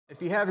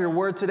If you have your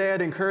word today,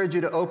 I'd encourage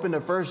you to open to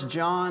 1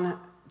 John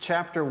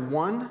chapter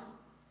 1.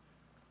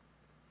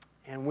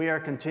 And we are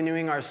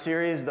continuing our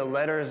series, The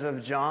Letters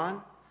of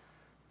John,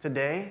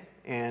 today.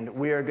 And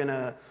we are going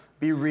to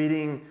be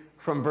reading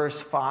from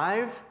verse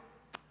 5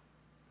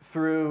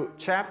 through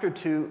chapter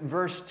 2,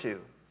 verse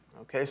 2.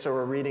 Okay, so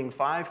we're reading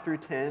 5 through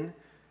 10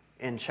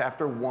 in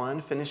chapter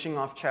 1, finishing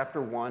off chapter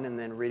 1, and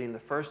then reading the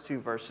first two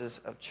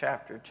verses of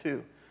chapter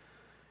 2.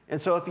 And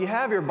so if you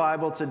have your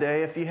Bible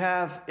today, if you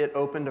have it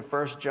open to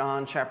 1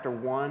 John chapter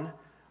 1,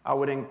 I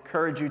would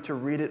encourage you to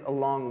read it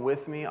along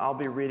with me. I'll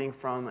be reading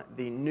from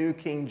the New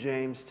King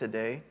James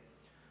today.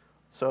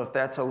 So if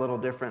that's a little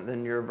different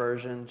than your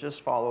version,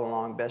 just follow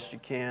along best you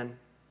can,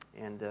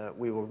 and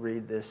we will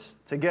read this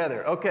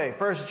together. Okay,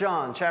 1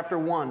 John chapter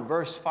 1,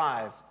 verse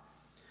 5.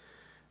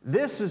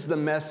 This is the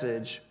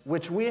message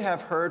which we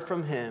have heard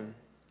from him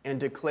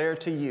and declare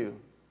to you,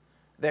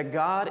 that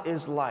God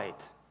is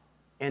light,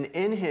 and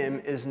in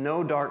him is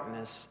no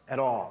darkness at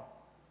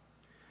all.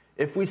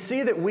 If we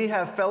see that we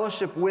have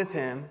fellowship with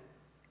him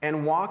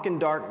and walk in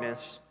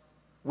darkness,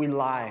 we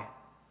lie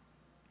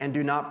and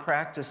do not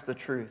practice the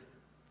truth.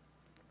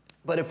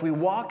 But if we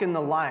walk in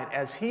the light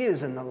as he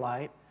is in the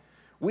light,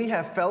 we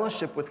have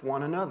fellowship with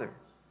one another.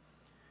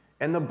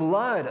 And the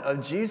blood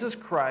of Jesus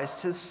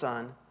Christ, his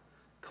Son,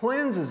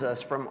 cleanses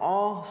us from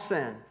all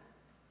sin.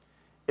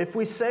 If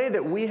we say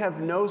that we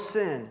have no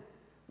sin,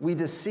 we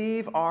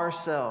deceive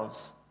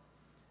ourselves,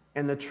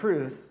 and the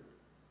truth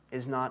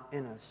is not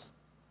in us.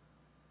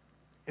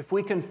 If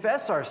we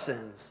confess our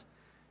sins,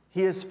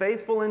 he is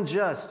faithful and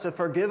just to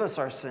forgive us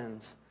our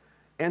sins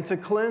and to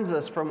cleanse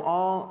us from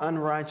all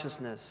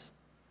unrighteousness.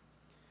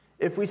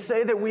 If we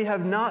say that we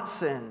have not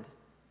sinned,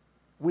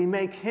 we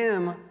make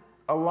him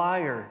a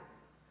liar,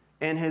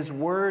 and his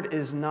word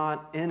is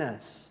not in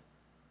us.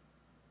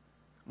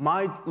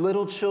 My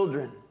little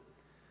children,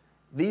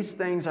 these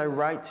things I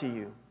write to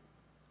you,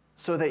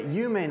 so that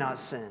you may not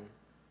sin.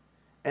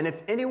 And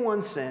if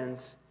anyone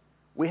sins,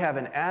 we have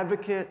an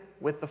advocate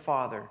with the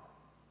Father,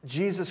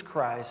 Jesus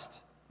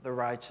Christ, the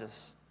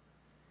righteous.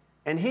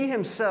 And he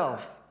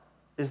himself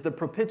is the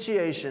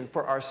propitiation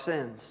for our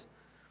sins,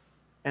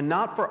 and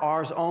not for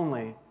ours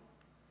only,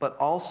 but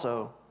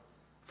also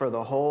for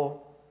the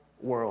whole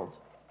world.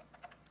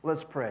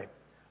 Let's pray.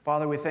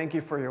 Father, we thank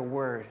you for your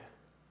word.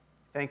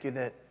 Thank you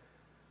that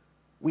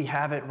we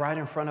have it right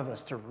in front of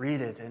us to read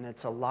it, and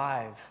it's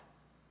alive.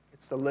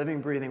 It's the living,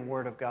 breathing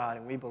word of God,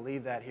 and we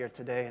believe that here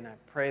today. And I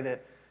pray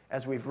that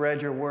as we've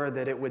read your word,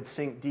 that it would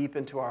sink deep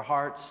into our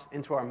hearts,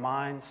 into our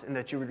minds, and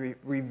that you would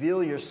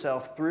reveal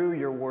yourself through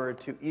your word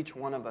to each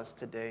one of us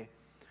today.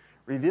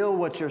 Reveal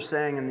what you're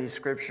saying in these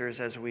scriptures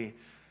as we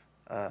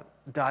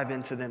dive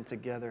into them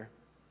together.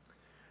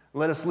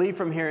 Let us leave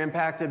from here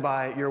impacted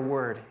by your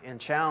word and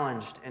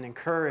challenged and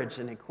encouraged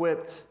and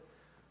equipped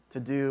to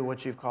do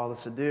what you've called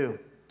us to do.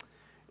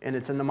 And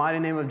it's in the mighty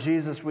name of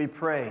Jesus we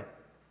pray.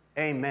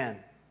 Amen.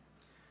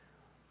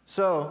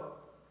 So,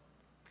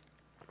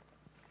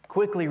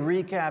 quickly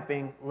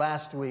recapping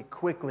last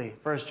week,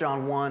 1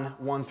 John 1,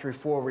 1 through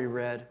 4 we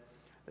read.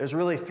 There's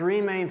really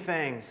three main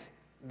things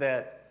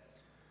that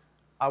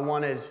I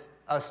wanted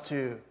us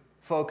to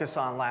focus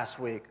on last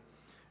week.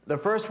 The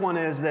first one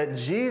is that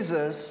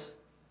Jesus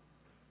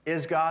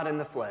is God in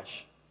the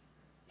flesh.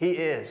 He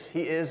is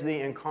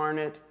the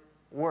incarnate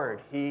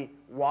Word. He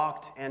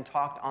walked and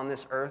talked on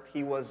this earth.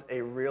 He was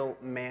a real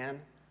man.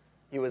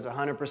 He was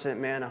 100%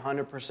 man,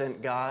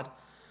 100% God.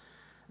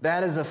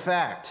 That is a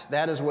fact.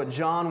 That is what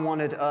John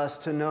wanted us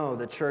to know,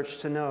 the church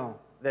to know.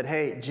 That,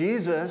 hey,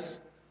 Jesus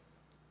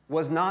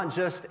was not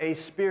just a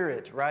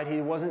spirit, right?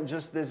 He wasn't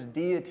just this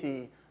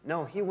deity.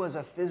 No, he was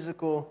a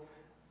physical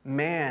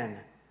man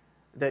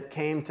that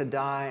came to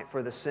die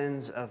for the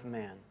sins of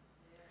man.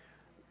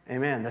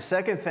 Amen. The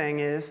second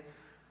thing is,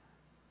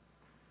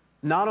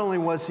 not only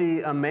was he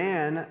a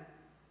man,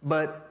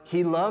 but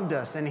he loved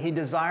us and he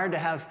desired to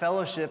have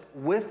fellowship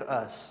with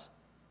us,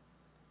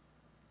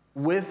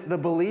 with the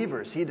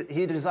believers. He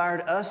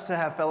desired us to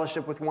have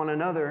fellowship with one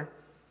another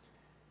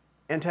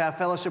and to have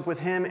fellowship with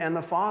him and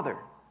the Father.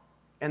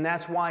 And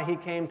that's why he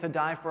came to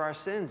die for our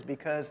sins,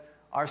 because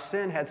our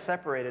sin had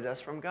separated us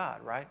from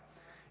God, right?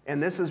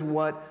 And this is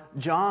what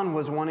John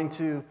was wanting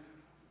to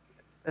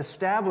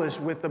establish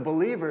with the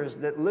believers,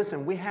 that,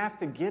 listen, we have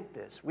to get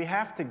this. We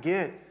have to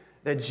get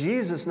that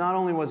Jesus not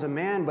only was a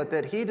man, but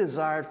that he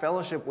desired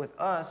fellowship with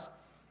us,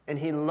 and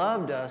he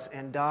loved us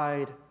and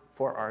died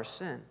for our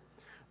sin.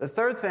 The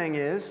third thing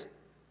is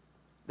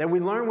that we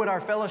learn what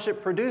our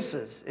fellowship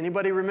produces.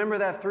 Anybody remember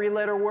that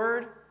three-letter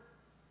word?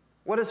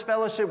 What does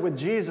fellowship with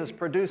Jesus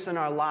produce in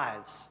our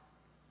lives?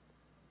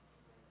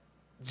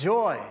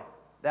 Joy.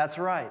 That's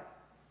right,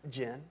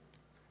 Jen.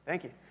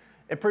 Thank you.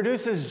 It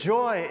produces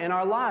joy in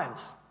our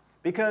lives,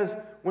 because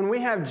when we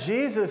have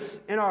Jesus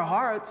in our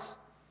hearts,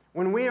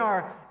 when we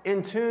are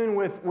in tune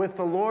with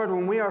the Lord,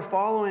 when we are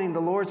following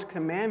the Lord's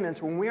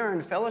commandments, when we are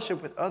in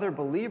fellowship with other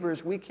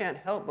believers, we can't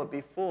help but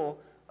be full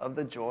of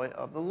the joy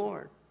of the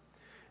Lord.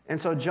 And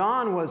so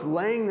John was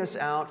laying this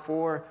out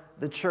for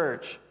the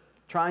church,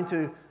 trying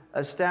to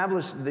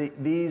establish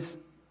these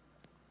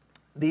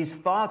these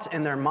thoughts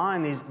in their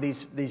mind,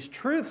 these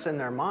truths in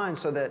their mind,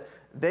 so that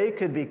they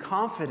could be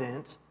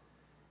confident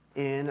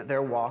in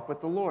their walk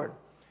with the Lord.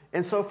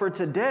 And so for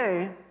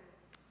today,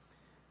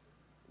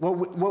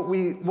 what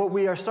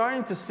we are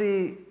starting to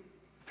see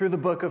through the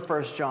book of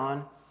 1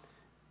 John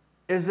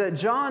is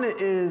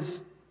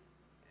that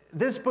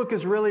this book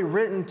is really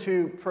written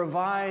to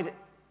provide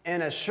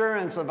an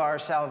assurance of our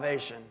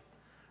salvation,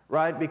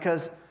 right?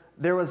 Because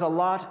there was a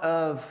lot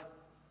of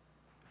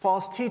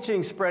false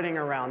teaching spreading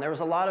around. There was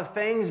a lot of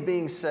things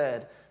being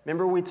said.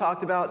 Remember, we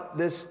talked about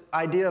this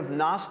idea of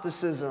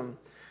Gnosticism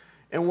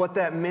and what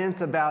that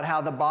meant about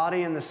how the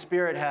body and the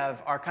spirit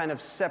are kind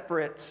of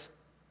separate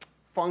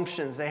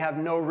functions. They have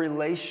no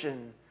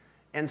relation.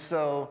 And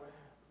so,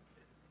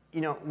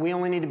 we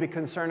only need to be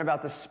concerned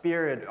about the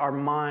spirit, our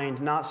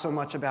mind, not so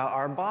much about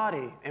our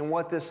body. And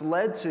what this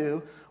led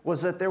to was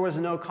that there was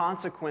no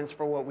consequence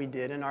for what we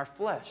did in our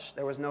flesh.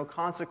 There was no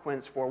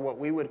consequence for what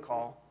we would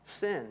call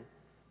sin,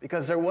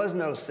 because there was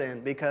no sin.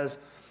 Because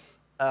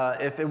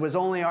if it was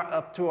only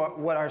up to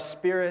what our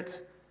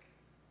spirit,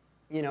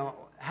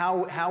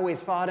 how we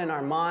thought in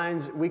our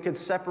minds, we could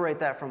separate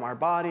that from our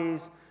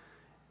bodies.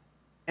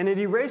 And it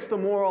erased the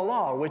moral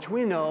law, which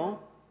we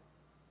know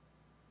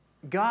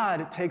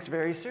God takes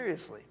very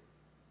seriously,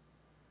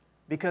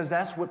 because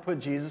that's what put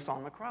Jesus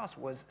on the cross,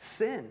 was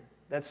sin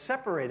that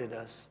separated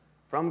us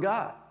from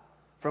God,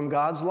 from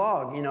God's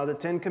law. The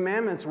Ten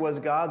Commandments was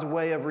God's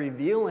way of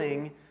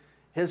revealing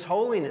His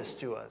holiness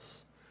to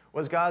us,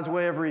 was God's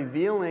way of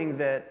revealing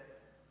that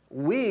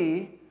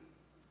we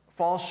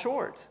fall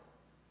short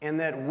and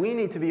that we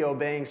need to be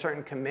obeying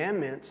certain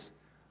commandments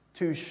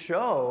to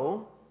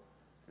show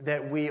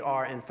that we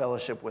are in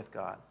fellowship with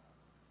God.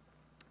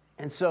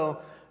 And so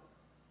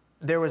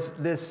there was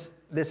this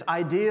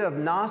idea of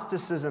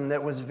Gnosticism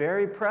that was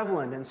very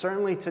prevalent. And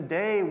certainly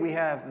today we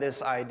have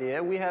this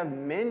idea. We have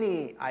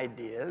many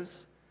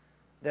ideas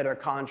that are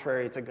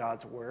contrary to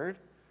God's word.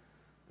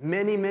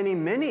 Many, many,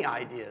 many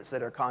ideas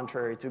that are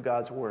contrary to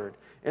God's word.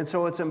 And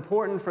so it's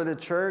important for the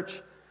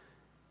church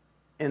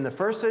in the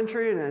first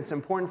century, and it's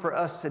important for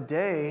us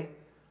today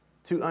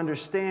to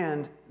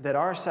understand that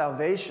our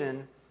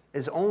salvation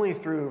is only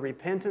through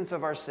repentance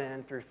of our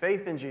sin, through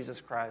faith in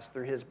Jesus Christ,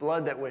 through His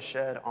blood that was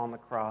shed on the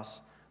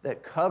cross,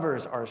 that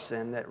covers our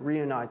sin, that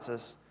reunites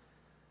us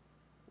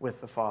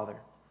with the Father.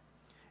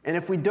 And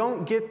if we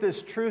don't get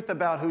this truth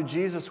about who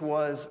Jesus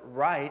was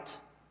right,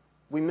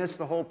 we miss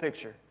the whole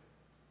picture.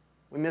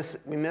 We miss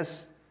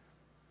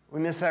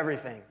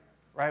everything,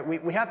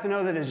 right? We have to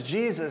know that it's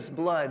Jesus'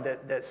 blood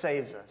that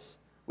saves us.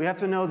 We have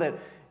to know that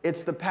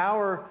it's the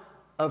power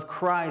of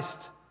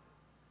Christ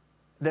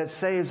that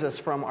saves us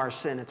from our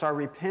sin. It's our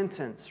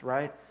repentance,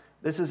 right?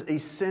 This is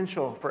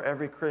essential for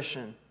every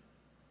Christian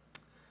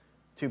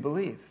to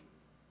believe.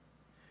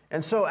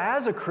 And so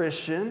as a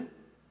Christian,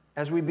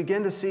 as we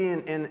begin to see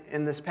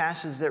in this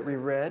passage that we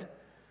read,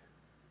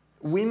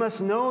 we must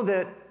know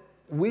that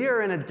we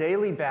are in a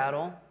daily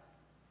battle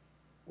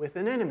with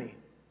an enemy.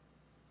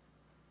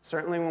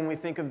 Certainly when we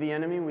think of the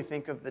enemy, we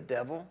think of the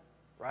devil,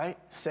 right?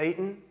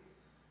 Satan,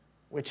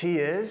 which he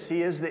is.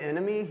 He is the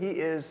enemy. He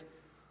is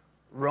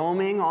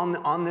roaming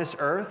on this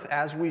earth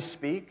as we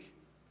speak.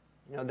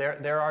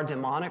 There are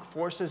demonic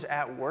forces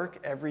at work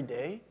every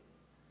day.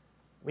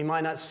 We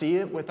might not see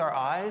it with our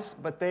eyes,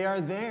 but they are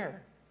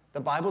there. The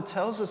Bible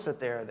tells us that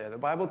they are there. The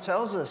Bible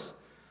tells us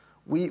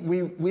we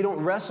don't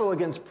wrestle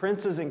against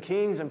princes and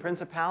kings and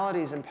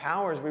principalities and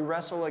powers. We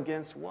wrestle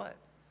against what?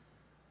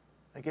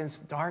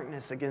 Against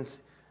darkness,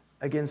 against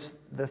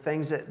the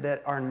things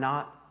that are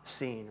not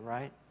seen,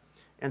 right?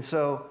 And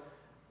so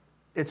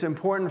it's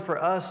important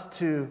for us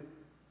to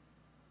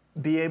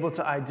be able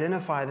to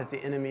identify that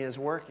the enemy is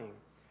working.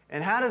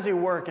 And how does he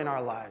work in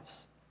our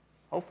lives?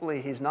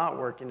 Hopefully he's not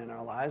working in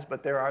our lives,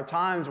 but there are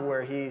times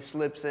where he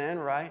slips in,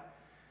 right?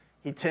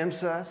 He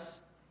tempts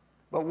us.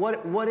 But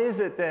what is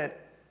it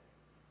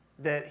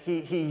that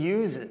he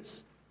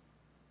uses?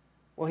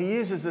 Well, he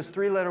uses this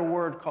three-letter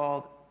word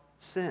called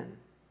sin,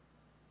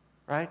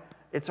 right?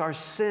 It's our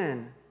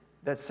sin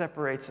that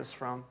separates us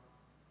from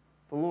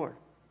the Lord.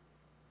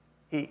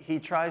 He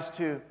tries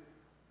to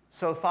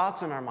sow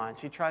thoughts in our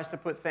minds. He tries to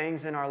put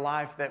things in our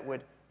life that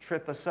would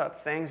trip us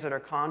up, things that are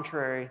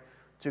contrary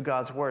to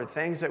God's word,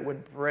 things that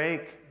would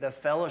break the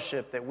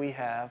fellowship that we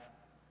have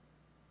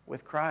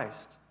with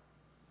Christ.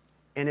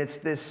 And it's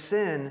this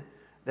sin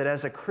that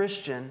as a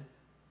Christian,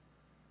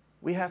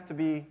 we have to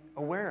be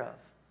aware of.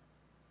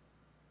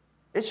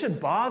 It should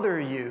bother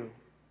you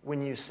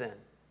when you sin.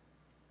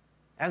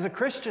 As a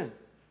Christian,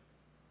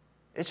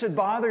 it should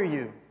bother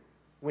you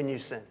when you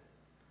sin.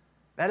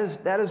 That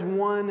is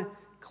one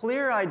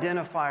clear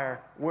identifier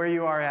where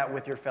you are at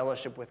with your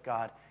fellowship with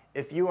God.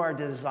 If you are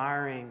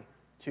desiring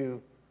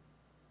to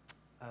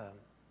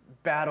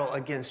battle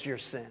against your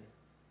sin,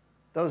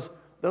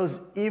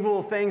 those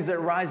evil things that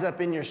rise up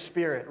in your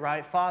spirit,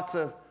 right? Thoughts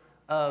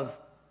of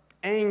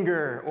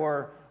anger,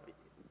 or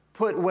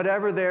put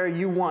whatever there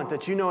you want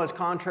that you know is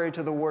contrary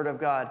to the Word of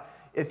God.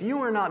 If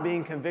you are not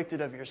being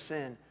convicted of your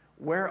sin,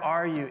 where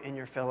are you in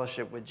your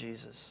fellowship with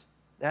Jesus?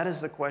 That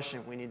is the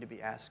question we need to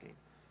be asking.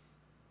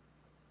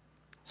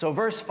 So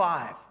verse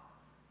 5, I'm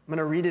going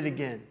to read it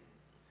again.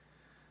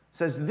 It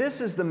says,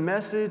 "This is the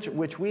message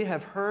which we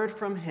have heard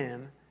from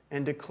him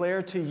and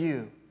declare to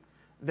you,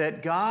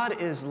 that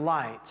God is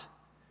light,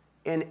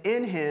 and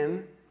in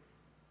him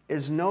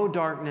is no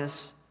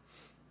darkness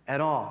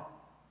at all."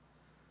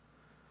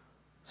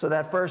 So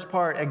that first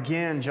part,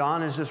 again,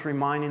 John is just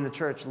reminding the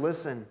church,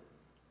 listen,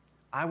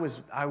 I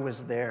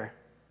was there.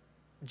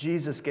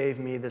 Jesus gave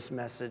me this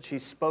message. He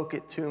spoke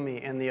it to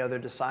me and the other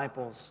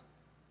disciples.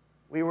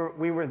 We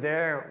were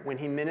there when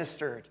he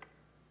ministered.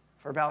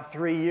 For about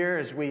 3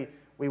 years, we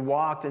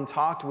walked and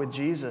talked with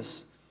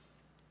Jesus.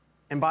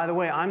 And by the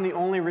way, I'm the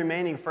only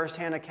remaining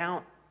firsthand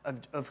account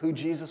of who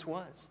Jesus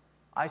was.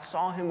 I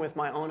saw him with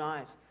my own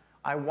eyes.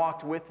 I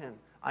walked with him.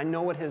 I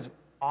know what his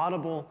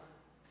audible,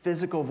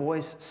 physical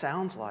voice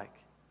sounds like.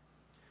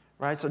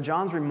 Right? So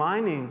John's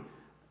reminding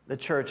the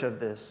church of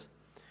this.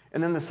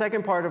 And then the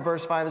second part of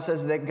verse 5, it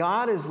says that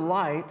God is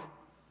light,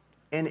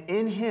 and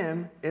in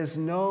him is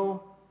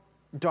no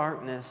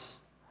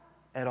darkness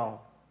at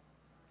all.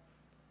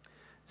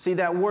 See,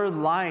 that word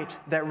light,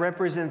 that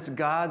represents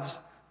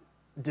God's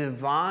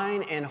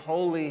divine and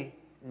holy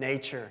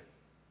nature.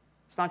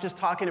 It's not just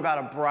talking about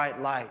a bright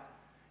light.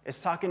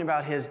 It's talking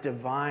about his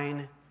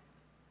divine,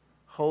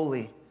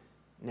 holy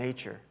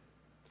nature.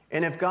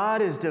 And if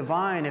God is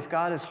divine, if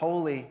God is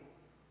holy,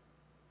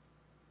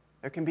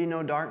 there can be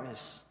no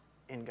darkness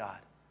in God.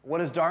 What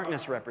does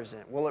darkness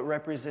represent? Well, it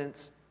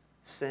represents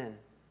sin,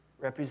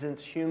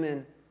 represents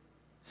human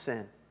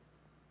sin.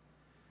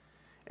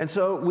 And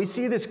so we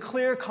see this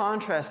clear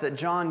contrast that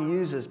John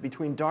uses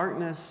between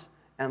darkness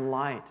and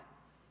light.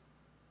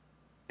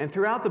 And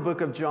throughout the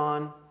book of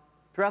John,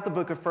 throughout the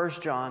book of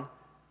 1 John,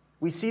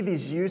 we see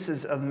these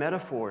uses of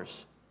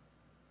metaphors.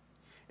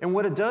 And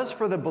what it does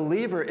for the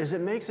believer is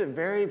it makes it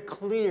very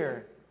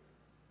clear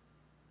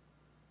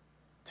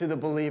to the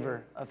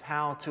believer of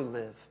how to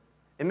live.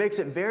 It makes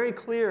it very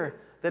clear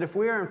that if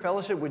we are in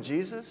fellowship with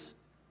Jesus,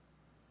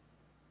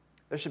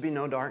 there should be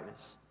no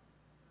darkness.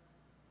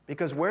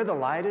 Because where the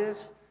light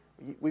is,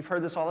 we've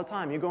heard this all the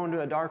time. You go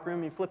into a dark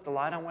room, you flip the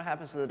light on, what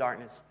happens to the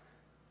darkness?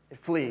 It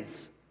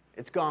flees.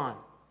 It's gone.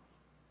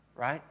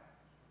 Right?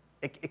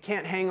 It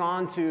can't hang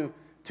on to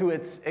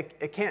its,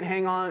 it can't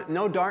hang on,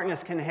 no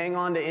darkness can hang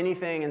on to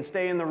anything and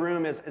stay in the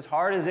room as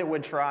hard as it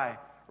would try.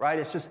 Right?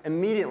 It's just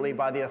immediately,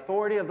 by the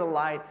authority of the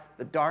light,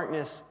 the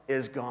darkness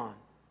is gone.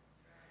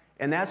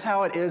 And that's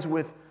how it is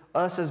with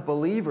us as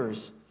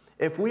believers.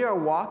 If we are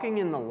walking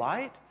in the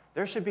light,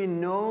 there should be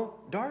no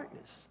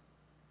darkness.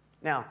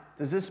 Now,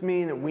 does this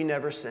mean that we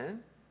never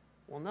sin?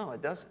 Well, no,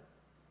 it doesn't.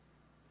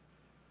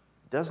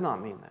 It does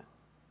not mean that.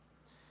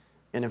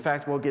 And in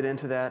fact, we'll get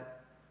into that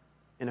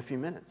in a few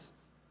minutes.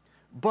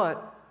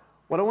 But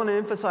what I want to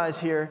emphasize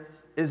here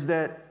is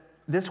that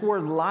this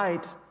word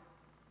light,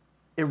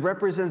 it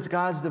represents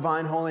God's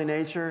divine holy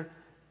nature.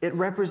 It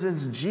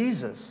represents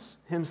Jesus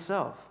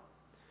himself.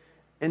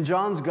 In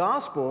John's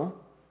gospel,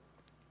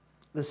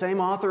 the same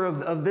author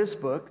of this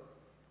book,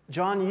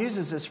 John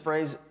uses this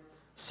phrase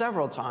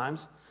several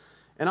times,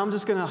 and I'm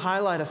just going to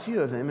highlight a few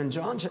of them. In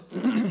John,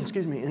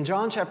 in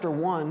John chapter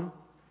 1,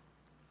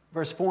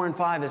 verse 4 and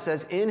 5, it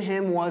says, "In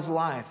him was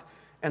life,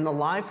 and the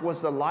life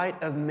was the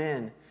light of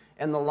men.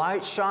 And the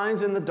light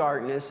shines in the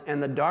darkness,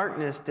 and the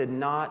darkness did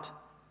not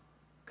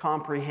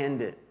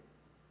comprehend it."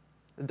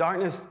 The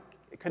darkness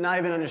could not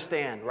even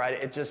understand, right?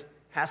 It just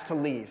has to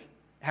leave.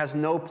 It has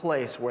no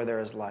place where there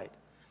is light.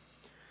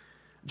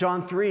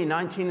 John 3,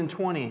 19 and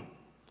 20.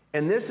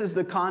 "And this is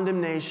the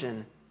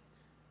condemnation,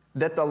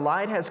 that the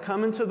light has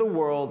come into the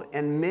world,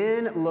 and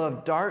men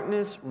love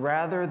darkness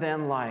rather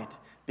than light,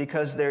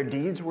 because their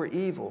deeds were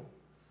evil.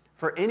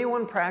 For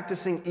anyone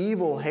practicing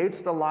evil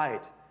hates the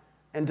light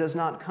and does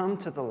not come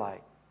to the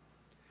light,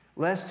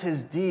 lest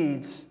his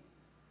deeds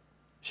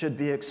should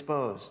be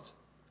exposed."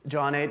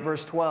 John 8,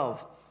 verse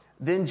 12.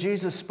 "Then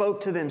Jesus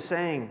spoke to them,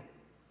 saying,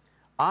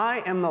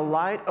 I am the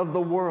light of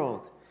the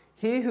world.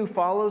 He who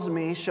follows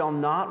me shall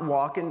not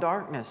walk in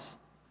darkness,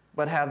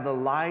 but have the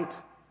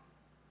light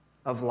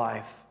of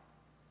life."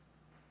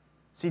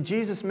 See,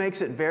 Jesus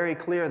makes it very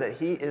clear that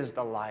he is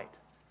the light.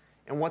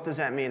 And what does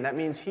that mean? That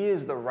means he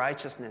is the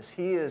righteousness.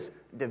 He is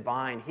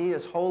divine. He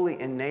is holy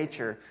in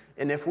nature.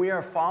 And if we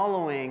are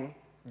following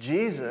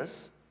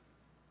Jesus,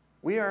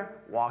 we are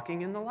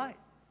walking in the light.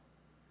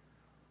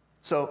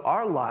 So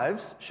our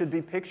lives should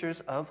be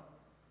pictures of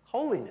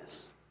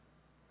holiness,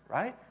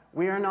 right?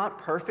 We are not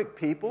perfect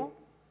people,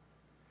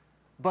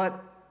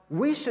 but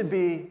we should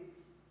be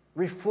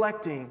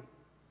reflecting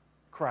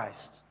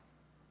Christ,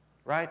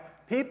 right?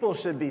 People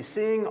should be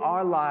seeing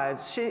our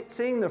lives,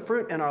 seeing the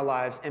fruit in our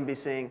lives and be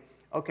saying,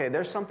 okay,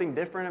 there's something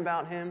different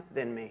about him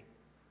than me.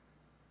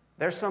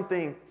 There's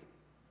something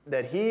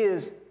that he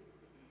is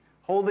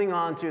holding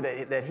on to,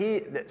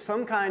 that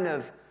some kind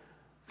of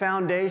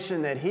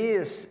foundation that he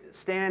is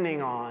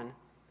standing on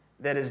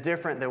that is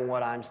different than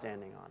what I'm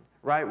standing on,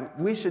 right?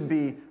 We should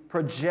be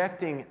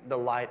projecting the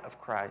light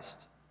of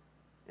Christ.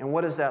 And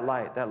what is that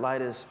light? That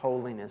light is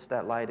holiness.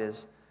 That light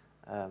is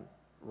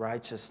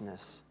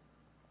righteousness.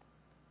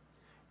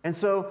 And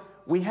so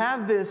we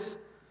have this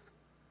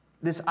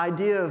this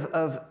idea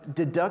of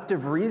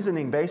deductive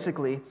reasoning,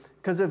 basically,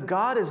 because if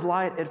God is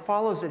light, it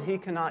follows that he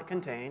cannot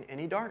contain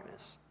any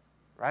darkness,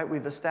 right?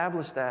 We've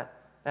established that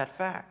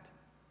fact.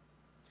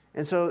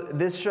 And so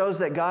this shows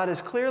that God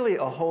is clearly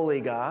a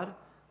holy God,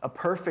 a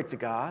perfect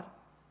God,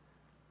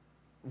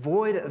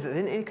 void of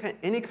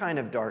any kind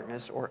of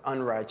darkness or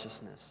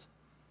unrighteousness,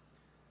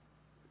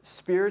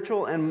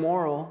 spiritual and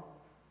moral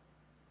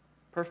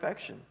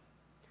perfection.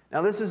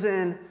 Now, this is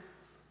in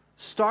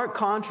stark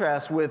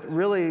contrast with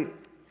really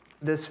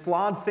this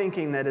flawed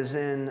thinking that is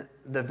in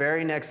the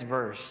very next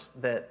verse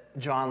that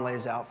John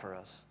lays out for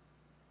us.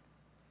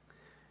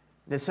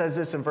 It says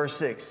this in verse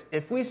 6,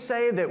 if we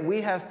say that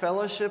we have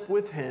fellowship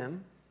with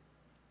him,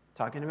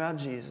 talking about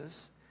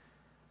Jesus,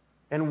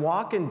 and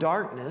walk in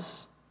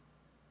darkness,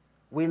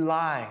 we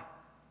lie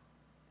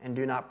and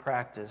do not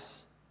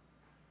practice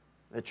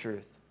the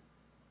truth.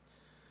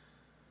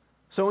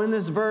 So in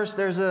this verse,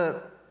 there's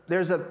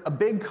a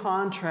big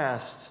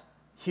contrast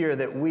here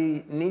that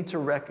we need to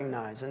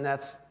recognize, and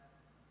that's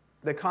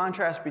the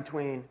contrast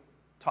between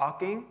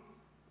talking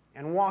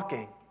and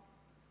walking.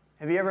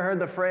 Have you ever heard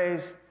the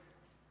phrase,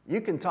 you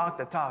can talk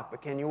the talk,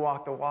 but can you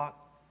walk the walk?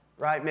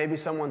 Right? Maybe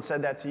someone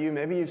said that to you.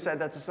 Maybe you've said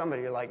that to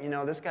somebody. You're like,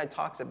 this guy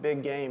talks a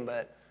big game,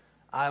 but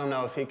I don't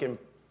know if he can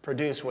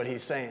produce what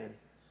he's saying.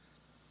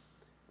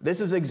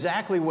 This is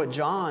exactly what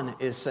John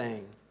is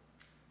saying.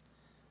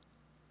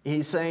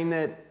 He's saying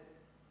that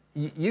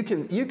you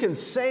can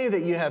say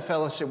that you have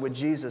fellowship with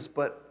Jesus,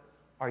 but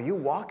are you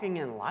walking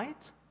in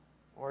light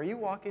or are you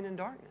walking in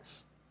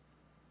darkness?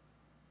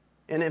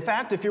 And in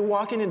fact, if you're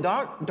walking in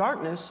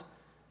darkness,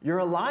 you're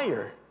a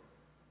liar.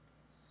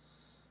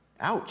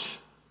 Ouch.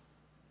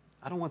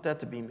 I don't want that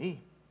to be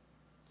me.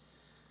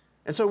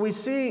 And so we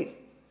see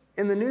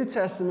in the New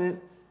Testament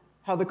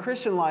how the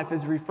Christian life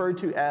is referred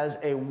to as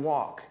a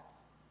walk.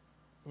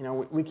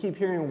 We keep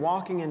hearing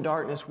walking in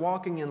darkness,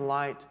 walking in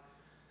light.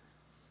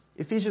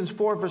 Ephesians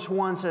 4 verse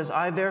 1 says,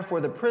 I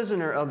therefore, the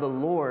prisoner of the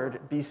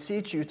Lord,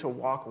 beseech you to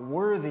walk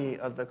worthy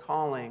of the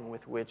calling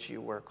with which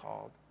you were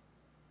called.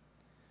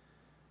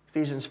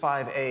 Ephesians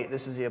 5:8,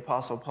 this is the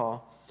Apostle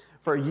Paul.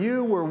 For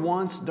you were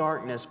once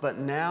darkness, but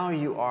now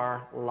you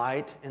are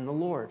light in the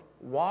Lord.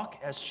 Walk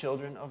as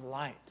children of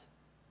light.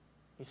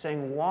 He's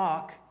saying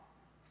walk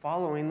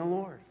following the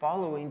Lord,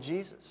 following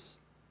Jesus.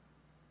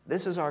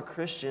 This is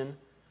the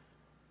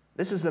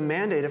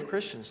mandate of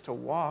Christians, to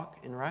walk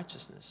in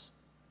righteousness.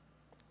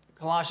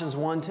 Colossians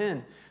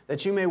 1:10,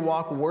 that you may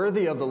walk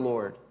worthy of the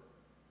Lord,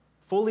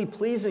 fully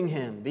pleasing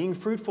him, being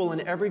fruitful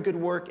in every good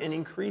work and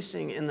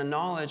increasing in the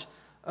knowledge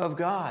of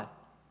God.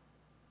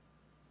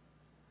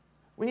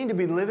 We need to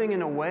be living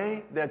in a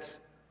way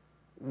that's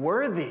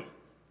worthy,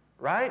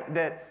 right?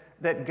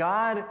 That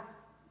God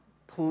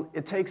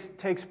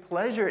takes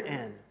pleasure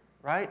in,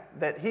 right?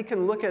 That he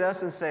can look at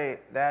us and say,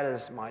 that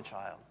is my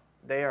child.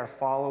 They are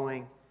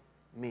following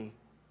me.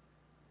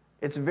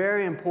 It's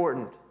very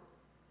important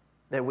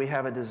that we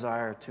have a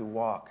desire to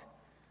walk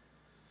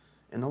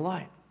in the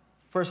light.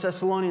 1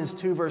 Thessalonians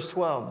 2 verse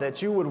 12,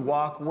 that you would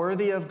walk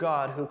worthy of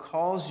God who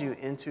calls you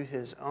into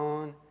his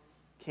own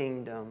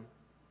kingdom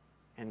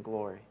and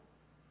glory.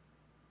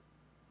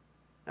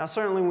 Now,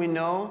 certainly we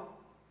know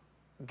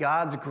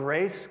God's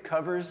grace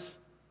covers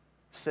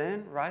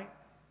sin, right?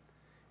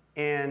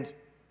 And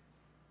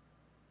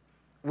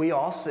we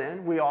all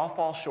sin, we all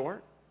fall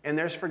short, and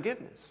there's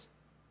forgiveness,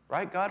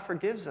 right? God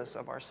forgives us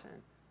of our sin.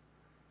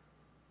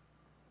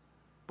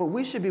 But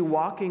we should be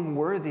walking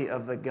worthy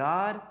of the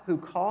God who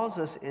calls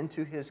us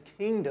into his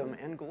kingdom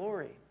and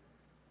glory.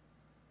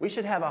 We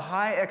should have a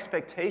high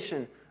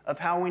expectation of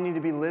how we need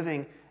to be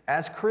living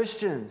as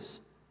Christians.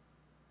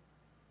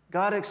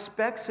 God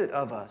expects it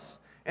of us.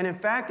 And in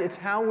fact, it's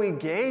how we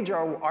gauge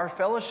our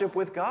fellowship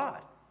with God.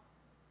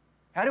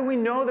 How do we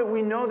know that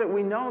we know that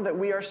we know that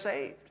we are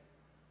saved?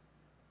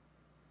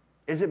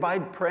 Is it by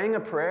praying a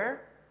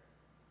prayer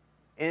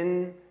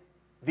in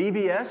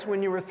VBS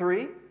when you were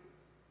 3?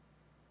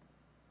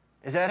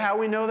 Is that how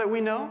we know that we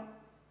know?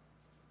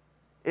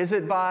 Is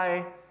it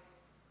by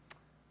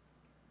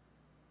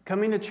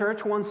coming to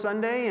church one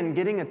Sunday and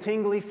getting a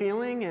tingly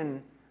feeling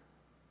and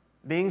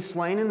being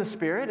slain in the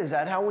Spirit? Is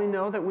that how we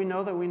know that we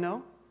know that we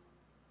know?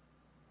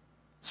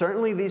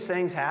 Certainly these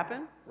things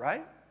happen,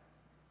 right?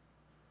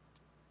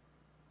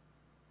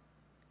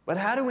 But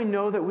how do we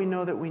know that we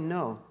know that we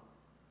know?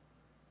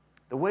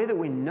 The way that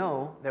we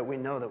know that we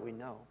know that we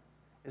know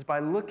is by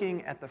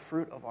looking at the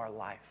fruit of our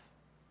life.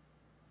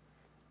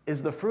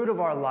 Is the fruit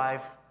of our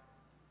life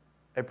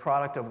a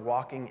product of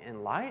walking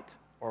in light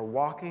or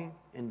walking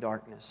in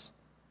darkness?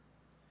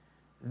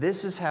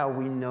 This is how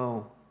we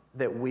know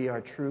that we are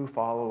true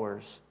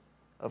followers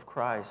of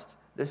Christ.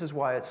 This is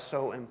why it's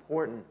so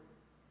important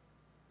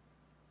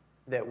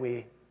that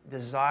we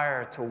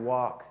desire to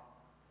walk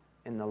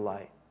in the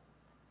light.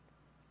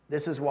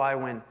 This is why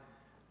when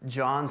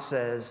John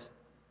says,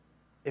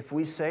 if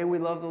we say we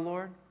love the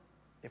Lord,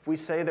 if we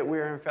say that we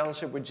are in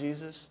fellowship with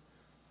Jesus,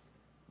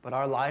 but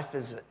our life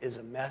is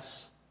a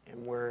mess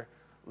and we're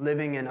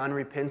living in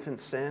unrepentant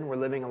sin, we're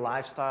living a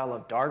lifestyle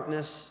of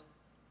darkness,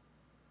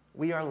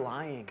 we are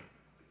lying.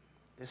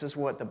 This is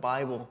what the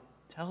Bible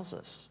tells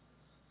us.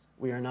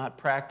 We are not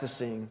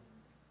practicing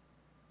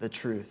the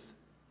truth.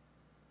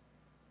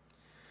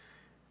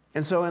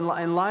 And so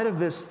in light of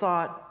this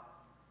thought,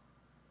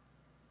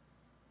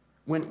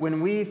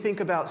 when we think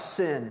about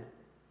sin,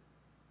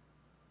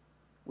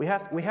 we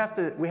have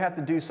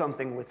to do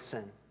something with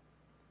sin.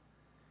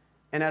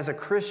 And as a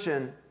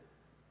Christian,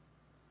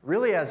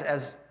 really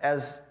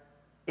as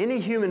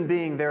any human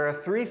being, there are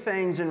three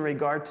things in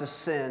regard to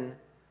sin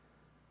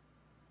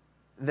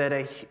that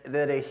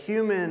a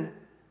human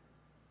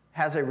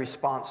has a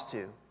response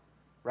to,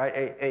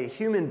 right? A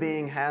human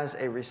being has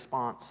a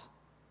response,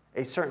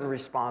 a certain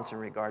response in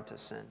regard to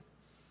sin.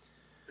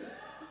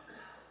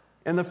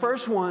 And the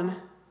first one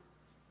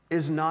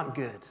is not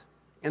good.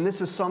 And this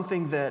is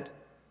something that,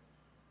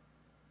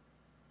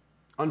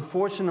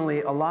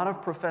 unfortunately, a lot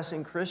of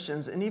professing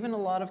Christians and even a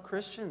lot of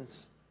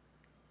Christians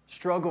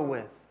struggle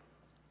with.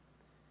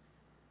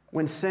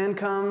 When sin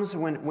comes,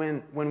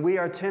 when we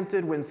are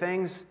tempted, when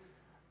things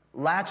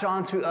latch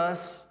onto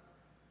us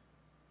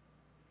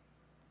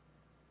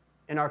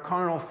in our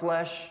carnal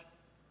flesh,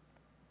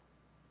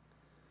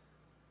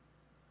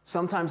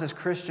 sometimes as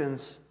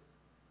Christians,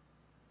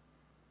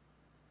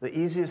 the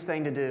easiest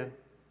thing to do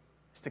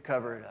is to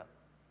cover it up,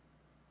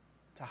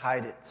 to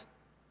hide it.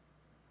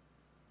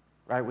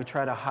 Right? We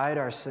try to hide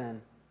our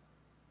sin.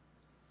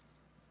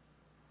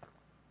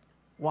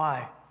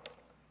 Why?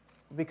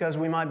 Because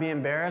we might be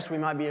embarrassed, we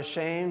might be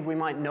ashamed, we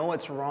might know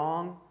it's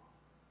wrong,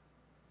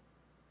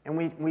 and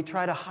we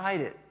try to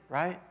hide it,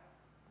 right?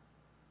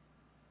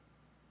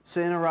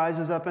 Sin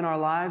arises up in our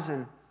lives,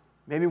 and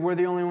maybe we're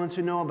the only ones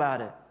who know about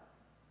it,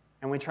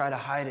 and we try to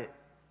hide it.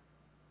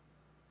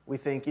 We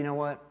think, you know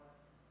what?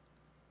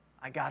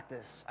 I got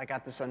this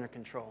under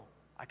control.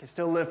 I can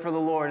still live for the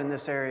Lord in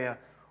this area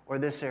or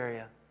this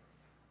area.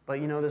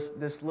 But you know,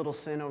 this little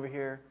sin over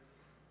here,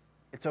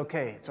 it's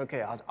okay.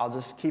 I'll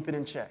just keep it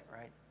in check,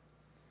 right?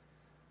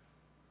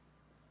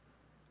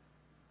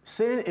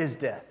 Sin is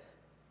death.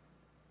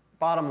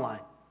 Bottom line,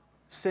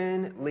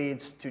 sin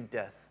leads to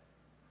death,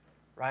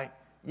 right?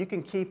 You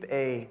can keep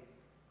a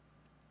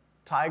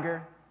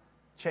tiger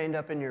chained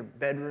up in your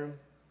bedroom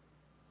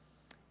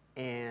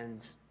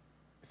and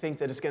think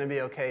that it's going to be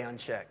okay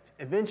unchecked.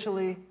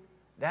 Eventually,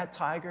 that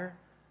tiger,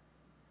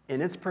 in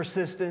its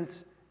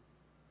persistence,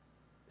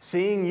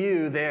 seeing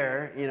you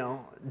there,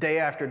 day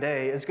after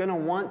day, is going to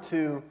want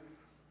to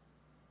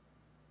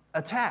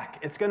attack.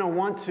 It's going to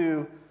want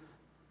to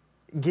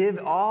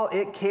give all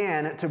it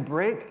can to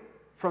break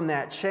from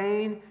that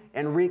chain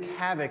and wreak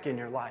havoc in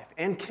your life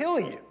and kill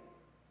you,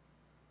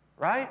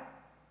 right?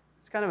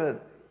 It's kind of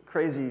a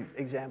crazy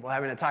example,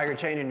 having a tiger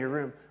chained in your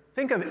room.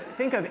 Think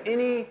of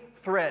any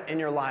threat in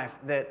your life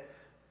that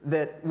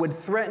would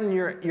threaten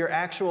your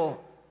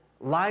actual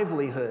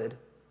livelihood,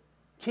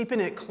 keeping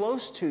it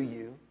close to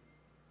you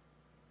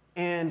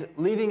and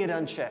leaving it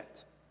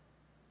unchecked.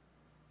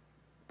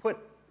 Put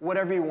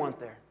whatever you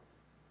want there.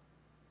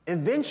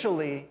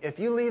 Eventually, if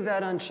you leave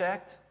that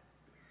unchecked,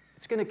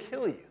 it's going to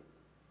kill you.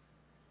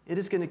 It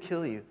is going to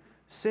kill you.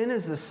 Sin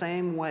is the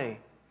same way.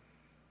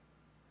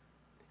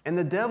 And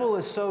the devil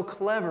is so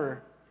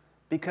clever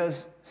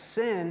because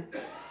sin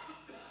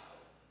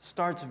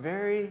starts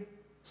very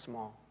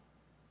small.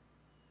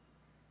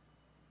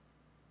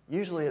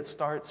 Usually it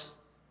starts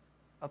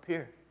up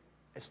here.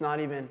 It's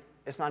not even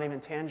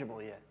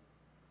tangible yet.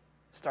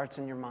 It starts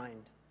in your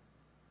mind.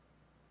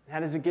 How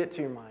does it get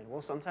to your mind?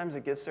 Well, sometimes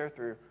it gets there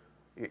through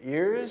your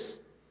ears,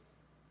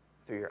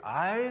 through your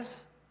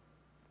eyes,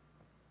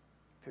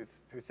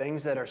 through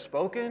things that are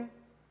spoken.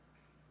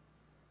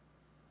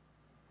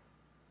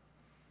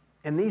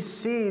 And these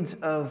seeds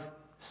of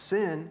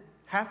sin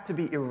have to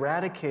be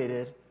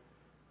eradicated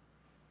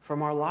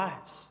from our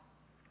lives.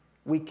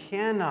 We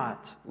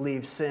cannot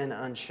leave sin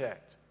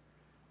unchecked.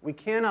 We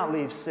cannot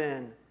leave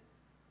sin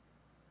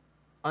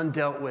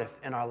undealt with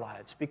in our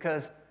lives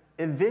because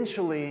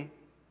eventually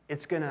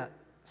it's going to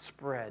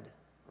spread,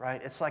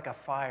 right? It's like a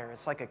fire.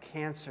 It's like a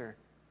cancer.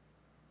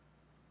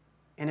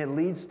 And it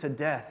leads to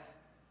death.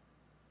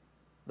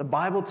 The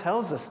Bible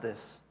tells us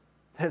this,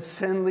 that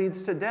sin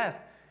leads to death.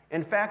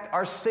 In fact,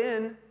 our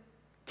sin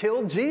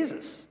killed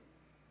Jesus.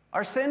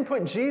 Our sin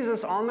put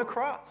Jesus on the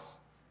cross.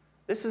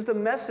 This is the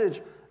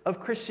message of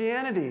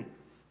Christianity,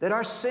 that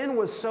our sin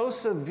was so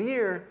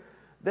severe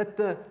that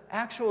the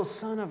actual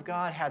Son of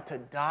God had to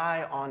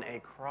die on a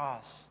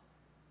cross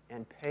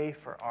and pay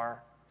for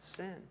our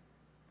sin.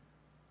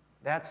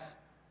 That's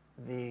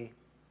the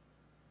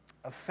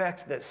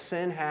effect that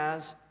sin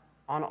has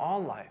on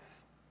all life.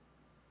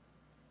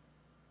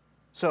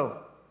 So,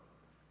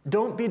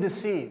 don't be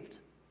deceived.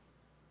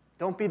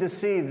 Don't be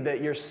deceived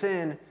that your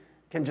sin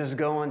can just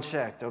go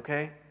unchecked,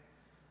 okay?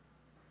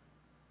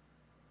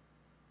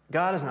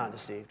 God is not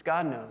deceived.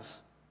 God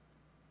knows.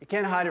 You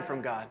can't hide it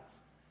from God.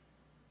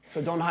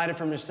 So don't hide it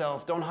from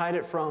yourself. Don't hide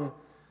it from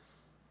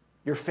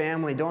your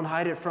family. Don't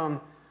hide it from,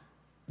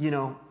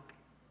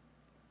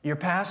 your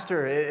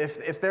pastor.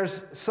 If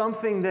there's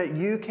something that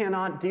you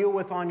cannot deal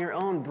with on your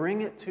own,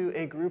 bring it to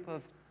a group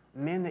of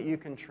men that you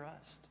can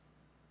trust.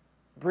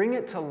 Bring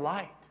it to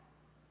light.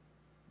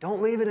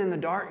 Don't leave it in the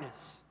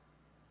darkness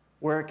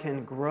where it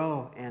can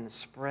grow and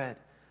spread.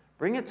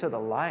 Bring it to the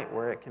light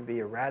where it can be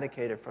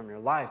eradicated from your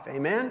life.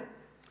 Amen?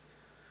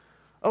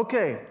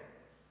 Okay,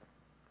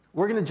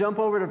 we're going to jump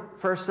over to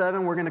verse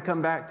 7. We're going to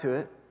come back to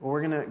it.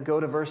 We're going to go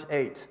to verse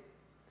 8.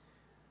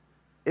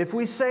 If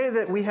we say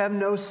that we have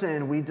no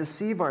sin, we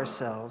deceive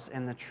ourselves,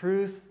 and the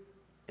truth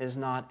is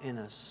not in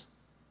us.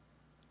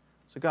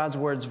 So God's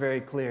word's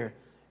very clear.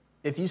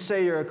 If you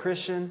say you're a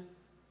Christian,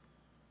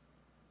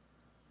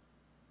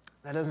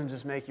 that doesn't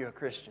just make you a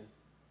Christian.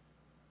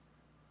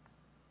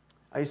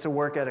 I used to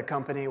work at a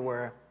company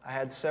where I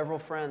had several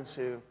friends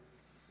who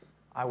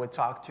I would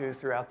talk to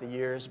throughout the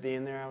years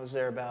being there. I was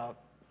there about,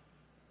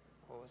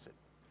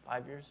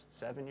 5 years?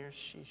 7 years?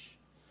 Sheesh.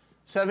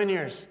 7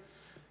 years.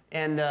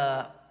 And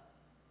I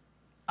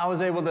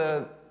was able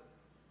to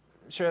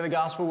share the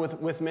gospel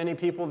with many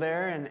people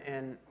there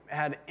and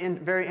had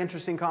very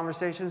interesting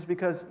conversations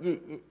because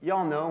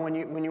y'all know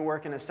when you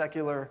work in a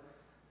secular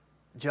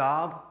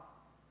job,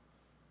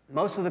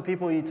 most of the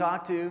people you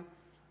talk to,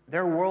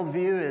 their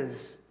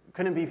worldview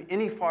couldn't be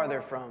any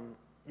farther from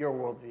your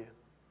worldview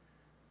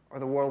or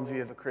the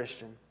worldview of a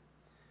Christian.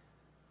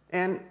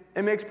 And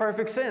it makes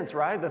perfect sense,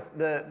 right?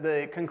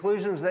 The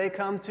conclusions they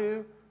come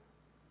to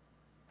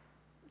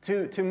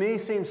me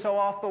seem so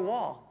off the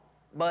wall.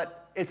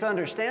 But it's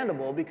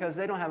understandable because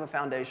they don't have a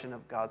foundation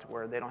of God's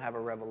word. They don't have a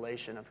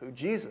revelation of who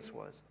Jesus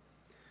was.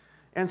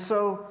 And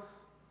so,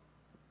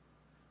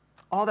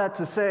 all that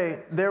to say,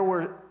 there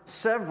were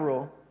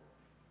several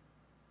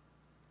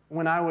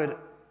when I would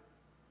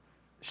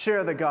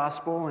share the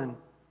gospel and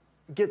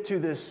get to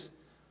this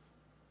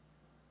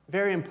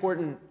very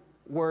important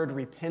word,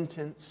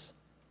 repentance.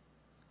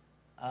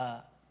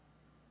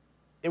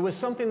 It was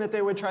something that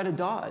they would try to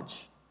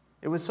dodge.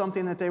 It was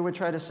something that they would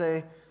try to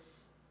say,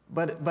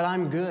 but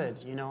I'm good.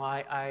 You know,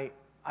 I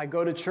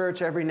go to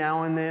church every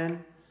now and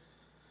then.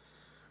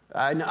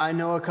 I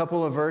know a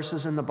couple of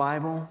verses in the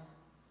Bible.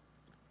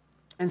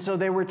 And so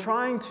they were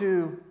trying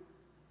to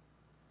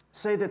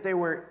say that they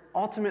were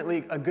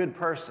ultimately a good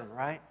person,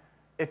 right?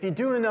 If you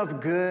do enough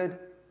good,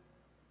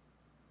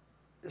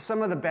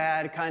 some of the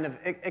bad it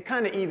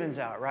kind of evens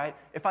out, right?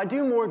 If I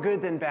do more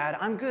good than bad,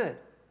 I'm good,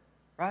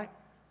 right?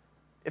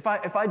 If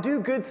I do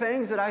good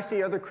things that I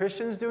see other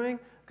Christians doing,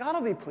 God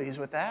will be pleased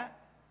with that.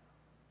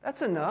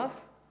 That's enough.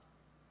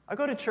 I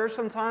go to church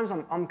sometimes,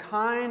 I'm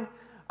kind,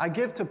 I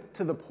give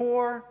to the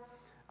poor,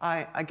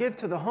 I give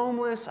to the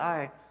homeless,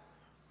 I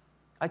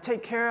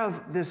take care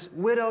of this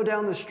widow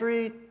down the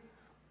street.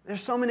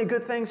 There's so many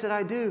good things that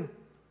I do.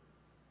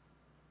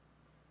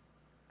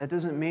 That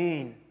doesn't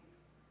mean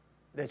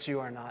that you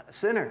are not a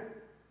sinner.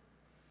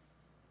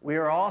 We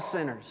are all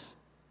sinners.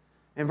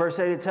 In verse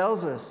 8 it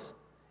tells us,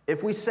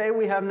 if we say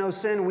we have no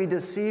sin, we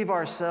deceive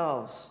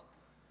ourselves.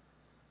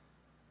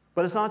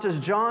 But it's not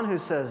just John who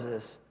says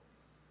this.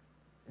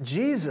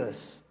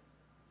 Jesus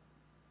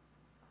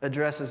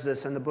addresses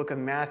this in the book of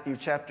Matthew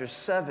chapter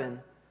 7,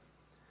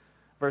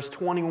 verse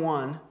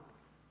 21.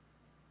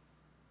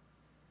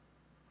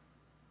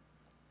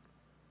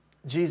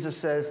 Jesus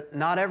says,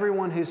 not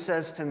everyone who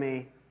says to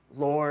me,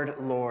 Lord,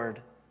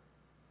 Lord,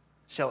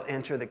 shall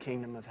enter the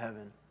kingdom of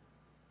heaven,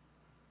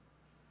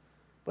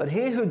 but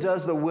he who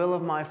does the will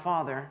of my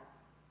Father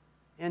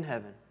in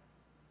heaven.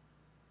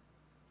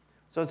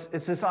 So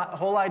it's this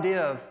whole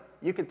idea of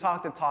you can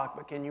talk the talk,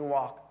 but can you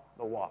walk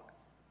the walk?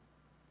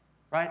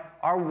 Right?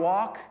 Our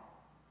walk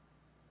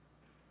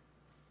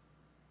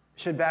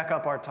should back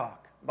up our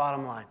talk,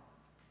 bottom line.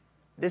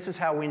 This is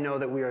how we know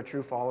that we are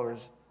true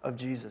followers of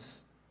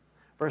Jesus.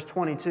 Verse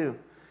 22,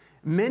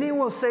 many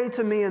will say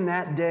to me in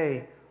that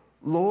day,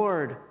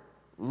 Lord,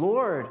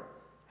 Lord,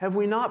 have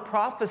we not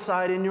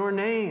prophesied in your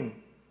name,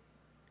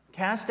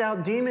 cast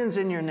out demons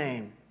in your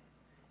name,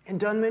 and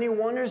done many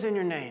wonders in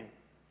your name?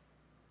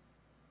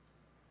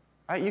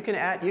 Right? You can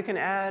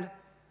add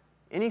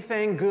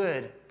anything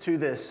good to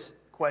this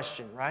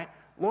question, right?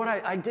 Lord,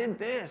 I did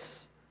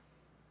this.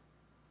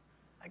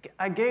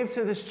 I gave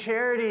to this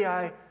charity.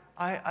 I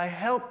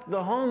helped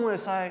the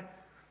homeless. I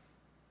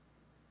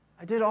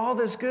did all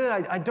this good.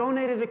 I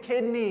donated a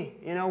kidney.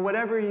 You know,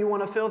 whatever you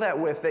want to fill that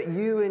with, that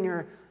you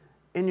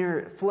in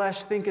your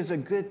flesh think is a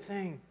good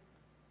thing.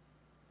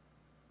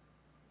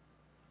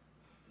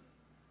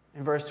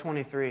 In verse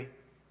 23,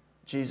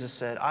 Jesus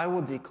said, I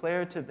will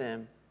declare to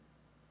them,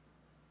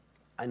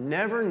 I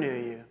never knew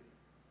you.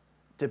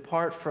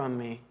 Depart from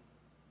me,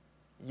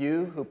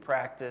 you who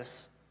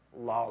practice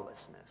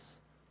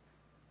lawlessness.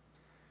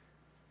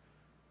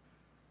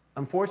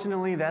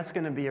 Unfortunately, that's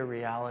going to be a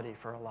reality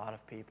for a lot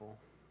of people.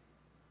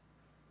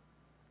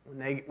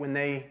 When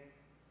they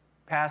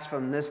pass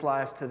from this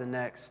life to the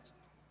next,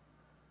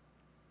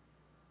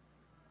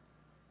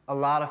 a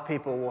lot of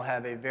people will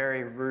have a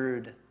very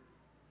rude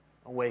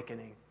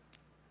awakening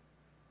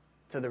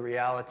to the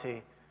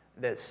reality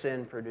that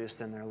sin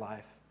produced in their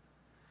life,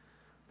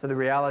 to the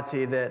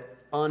reality that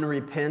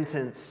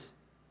unrepentance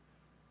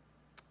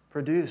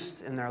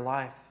produced in their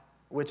life,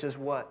 which is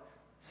what?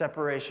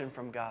 Separation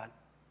from God.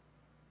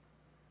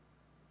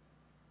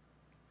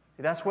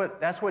 See, that's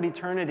what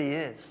eternity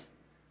is.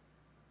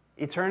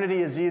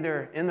 Eternity is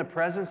either in the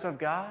presence of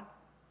God,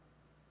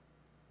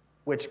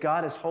 which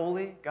God is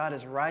holy, God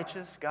is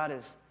righteous, God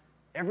is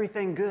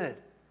everything good,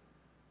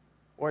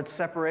 or it's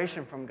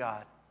separation from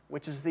God,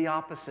 which is the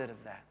opposite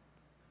of that.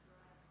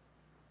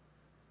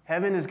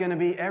 Heaven is going to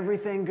be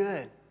everything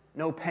good.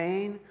 No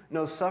pain,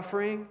 no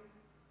suffering.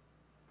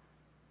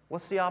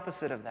 What's the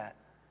opposite of that?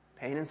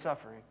 Pain and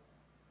suffering.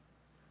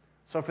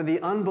 So for the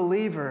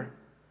unbeliever,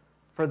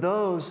 for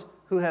those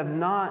who have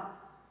not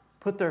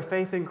put their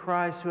faith in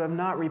Christ, who have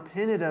not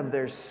repented of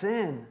their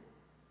sin,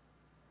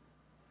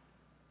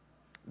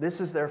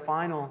 this is their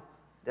final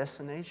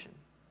destination.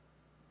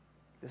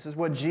 This is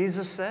what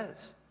Jesus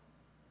says.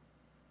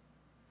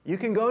 You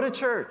can go to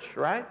church,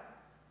 right?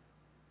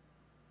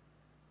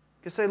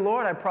 You can say,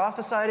 Lord, I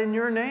prophesied in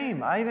your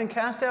name. I even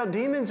cast out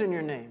demons in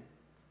your name.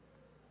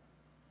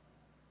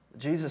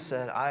 Jesus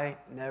said, I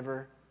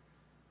never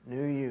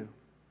knew you.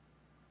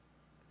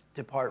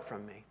 Depart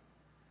from me.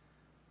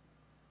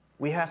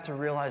 We have to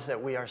realize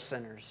that we are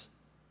sinners.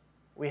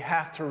 We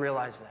have to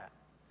realize that.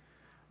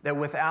 That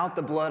without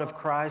the blood of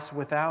Christ,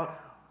 without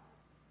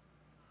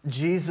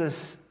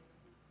Jesus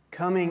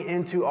coming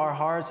into our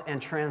hearts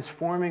and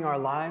transforming our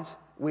lives,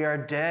 we are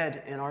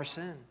dead in our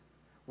sin.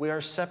 We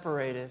are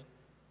separated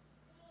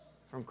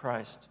from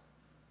Christ.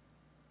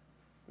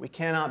 We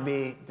cannot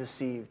be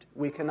deceived.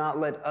 We cannot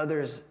let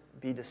others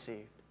be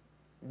deceived.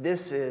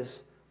 This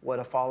is what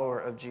a follower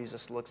of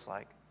Jesus looks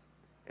like.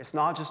 It's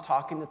not just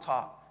talking the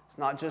talk. It's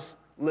not just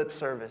lip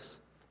service.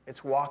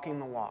 It's walking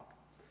the walk.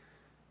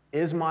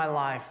 Is my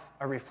life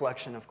a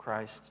reflection of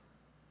Christ?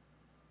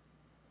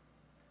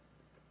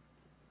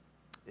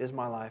 Is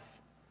my life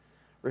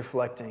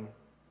reflecting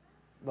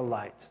the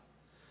light?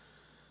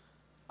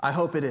 I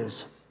hope it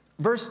is.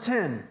 Verse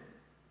 10.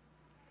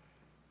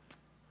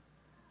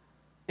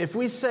 If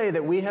we say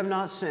that we have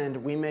not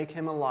sinned, we make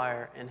him a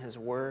liar, and his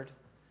word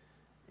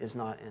is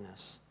not in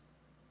us.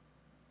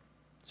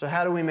 So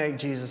how do we make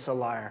Jesus a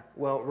liar?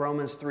 Well,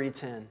 Romans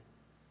 3:10.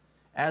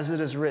 As it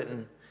is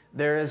written,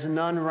 there is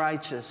none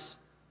righteous,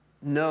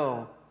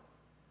 no,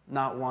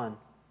 not one.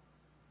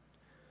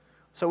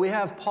 So we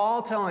have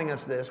Paul telling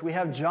us this. We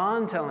have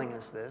John telling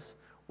us this.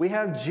 We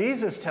have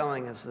Jesus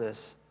telling us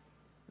this,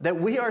 that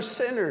we are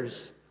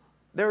sinners.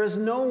 There is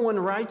no one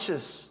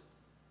righteous.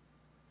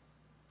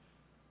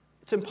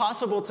 It's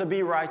impossible to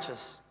be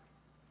righteous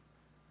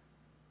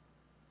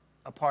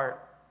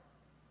apart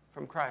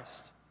from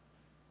Christ.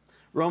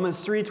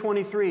 Romans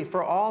 3:23,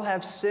 for all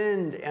have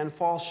sinned and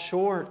fall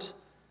short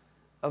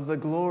of the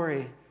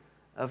glory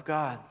of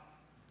God.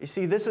 You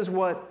see, this is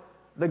what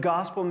the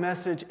gospel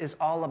message is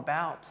all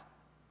about.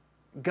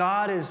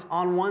 God is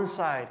on one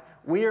side.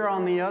 We are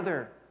on the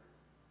other.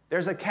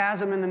 There's a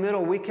chasm in the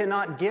middle. We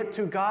cannot get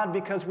to God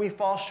because we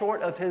fall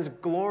short of his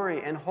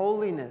glory and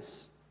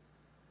holiness.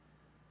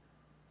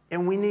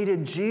 And we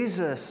needed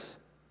Jesus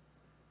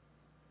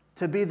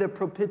to be the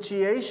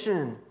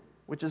propitiation,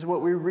 which is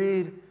what we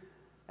read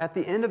at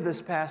the end of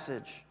this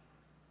passage.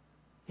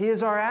 He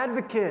is our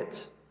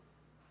advocate,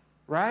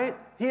 right?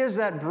 He is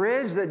that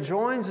bridge that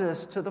joins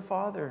us to the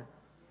Father.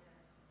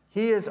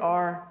 He is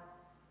our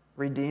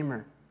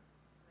Redeemer.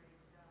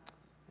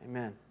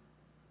 Amen.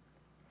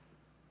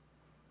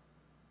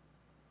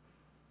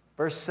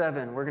 Verse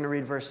 7, we're going to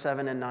read verse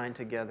 7 and 9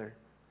 together.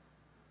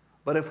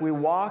 But if we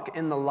walk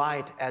in the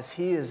light as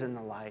he is in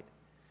the light,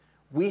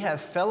 we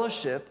have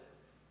fellowship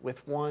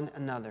with one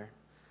another.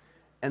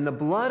 And the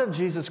blood of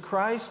Jesus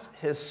Christ,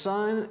 his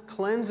Son,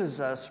 cleanses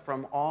us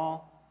from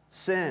all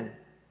sin.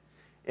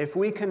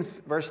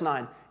 Verse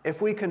 9,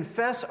 if we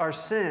confess our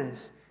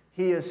sins,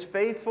 he is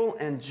faithful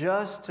and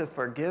just to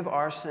forgive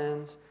our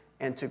sins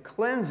and to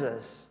cleanse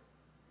us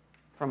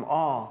from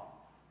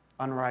all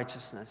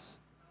unrighteousness.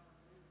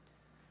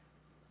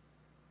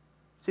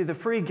 See, the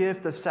free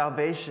gift of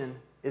salvation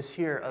is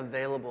here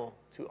available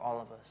to all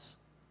of us.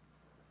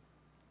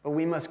 But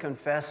we must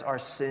confess our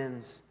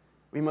sins.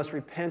 We must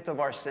repent of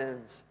our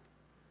sins.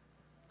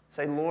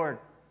 Say, Lord,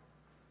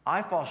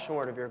 I fall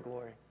short of your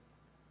glory.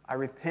 I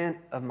repent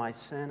of my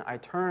sin. I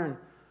turn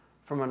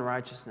from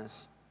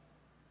unrighteousness.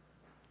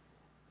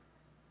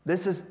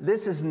 This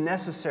is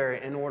necessary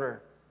in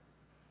order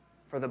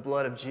for the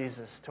blood of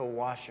Jesus to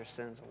wash your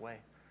sins away.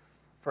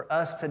 For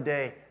us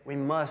today, we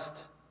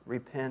must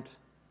repent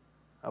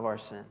of our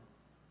sin.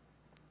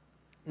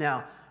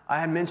 Now, I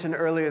had mentioned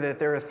earlier that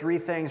there are 3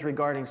 things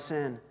regarding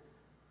sin.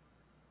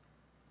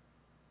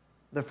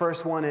 The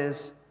first one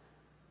is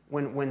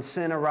when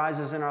sin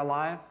arises in our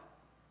life,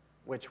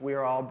 which we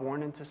are all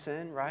born into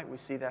sin, right? We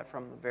see that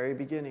from the very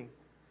beginning.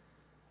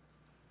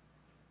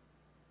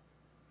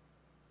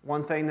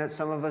 One thing that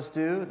some of us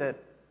do that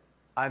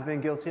I've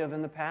been guilty of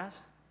in the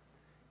past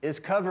is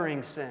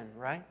covering sin,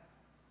 right?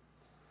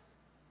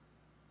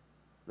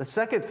 The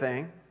second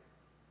thing,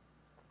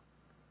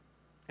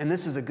 and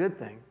this is a good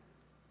thing,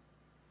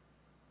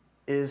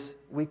 is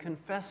we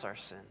confess our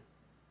sin.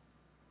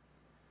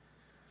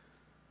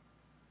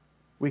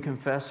 We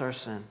confess our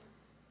sin.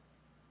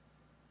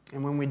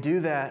 And when we do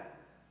that,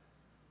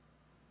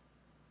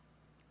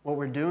 what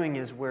we're doing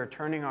is we're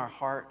turning our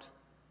heart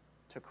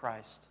to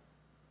Christ.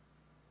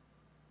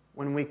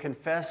 when we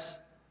confess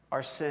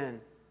our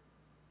sin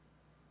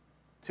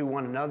to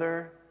one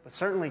another, but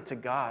certainly to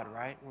God,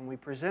 right? When we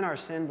present our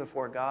sin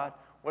before God,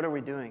 what are we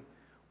doing?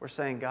 We're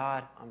saying,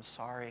 God, I'm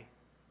sorry.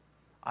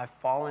 I've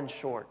fallen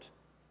short,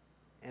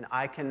 and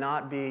I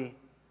cannot be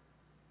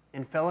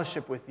in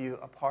fellowship with you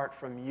apart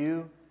from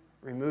you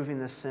removing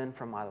the sin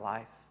from my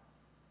life.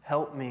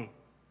 Help me,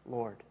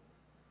 Lord.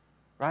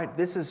 Right?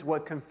 This is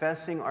what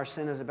confessing our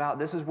sin is about.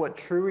 This is what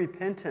true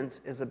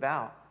repentance is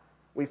about.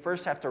 We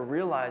first have to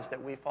realize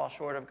that we fall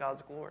short of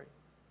God's glory.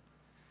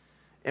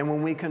 And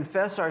when we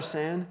confess our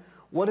sin,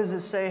 what does it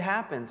say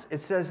happens? It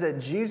says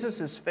that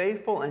Jesus is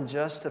faithful and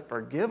just to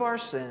forgive our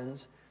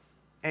sins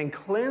and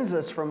cleanse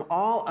us from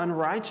all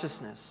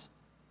unrighteousness.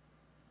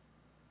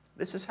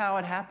 This is how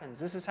it happens.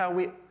 This is how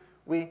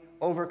we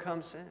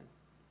overcome sin.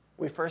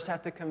 We first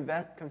have to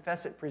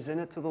confess it,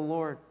 present it to the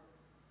Lord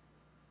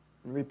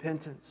in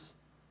repentance.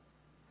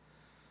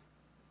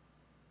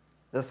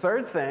 The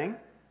third thing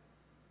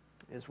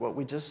is what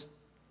we just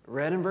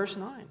read in verse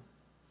 9.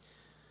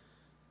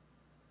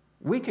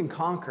 We can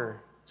conquer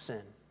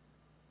sin.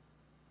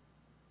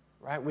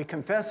 Right? We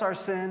confess our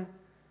sin,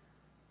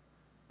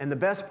 and the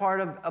best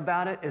part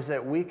about it is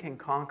that we can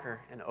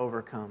conquer and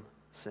overcome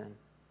sin.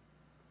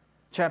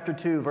 Chapter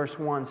 2, verse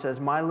 1 says,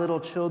 "My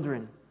little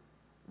children,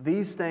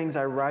 these things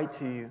I write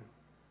to you,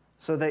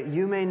 so that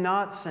you may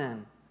not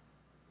sin.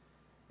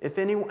 If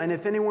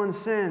anyone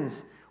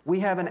sins, we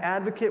have an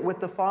advocate with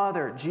the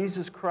Father,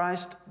 Jesus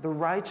Christ the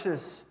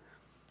righteous,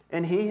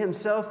 and he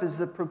himself is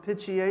the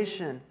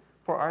propitiation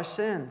for our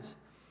sins,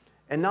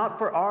 and not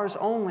for ours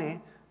only,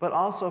 but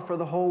also for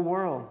the whole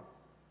world."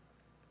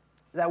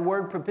 That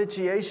word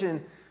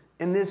propitiation,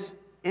 in this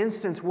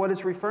instance, what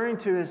it's referring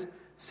to is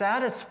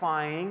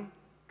satisfying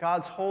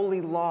God's holy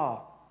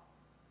law.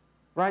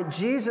 Right?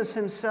 Jesus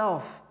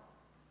himself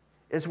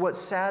is what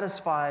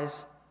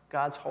satisfies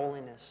God's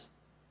holiness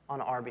on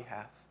our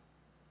behalf.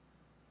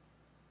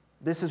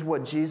 This is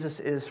what Jesus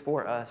is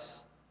for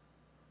us.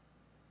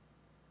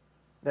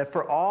 That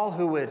for all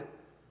who would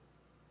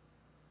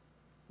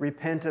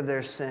repent of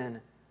their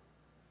sin,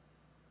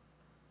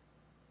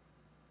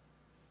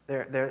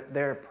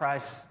 the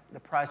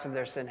price of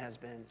their sin has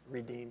been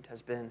redeemed,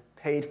 has been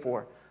paid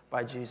for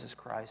by Jesus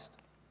Christ.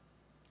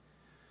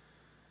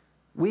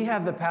 We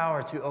have the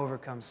power to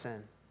overcome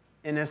sin.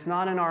 And it's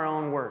not in our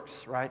own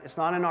works, right? It's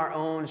not in our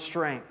own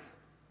strength.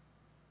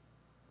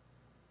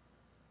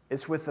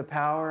 It's with the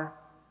power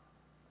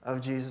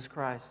of Jesus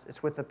Christ.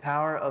 It's with the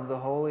power of the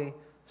Holy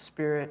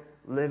Spirit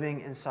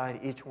living inside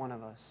each one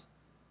of us.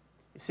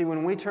 You see,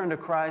 when we turn to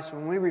Christ,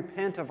 when we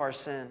repent of our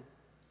sin,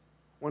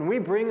 when we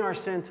bring our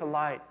sin to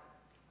light,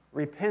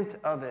 repent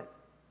of it,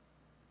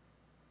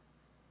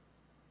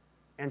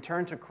 and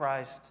turn to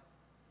Christ,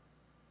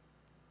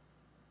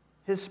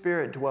 His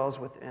Spirit dwells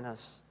within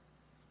us.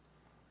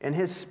 And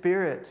His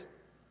Spirit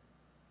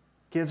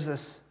gives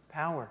us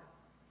power.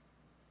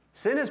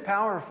 Sin is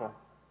powerful,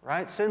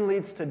 right? Sin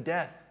leads to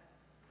death.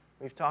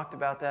 We've talked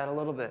about that a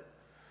little bit.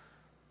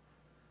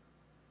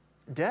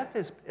 Death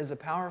is a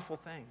powerful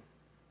thing.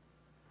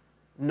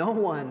 No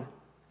one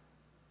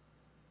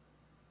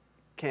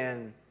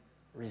can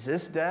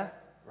resist death,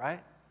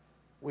 right?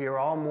 We are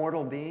all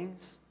mortal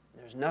beings.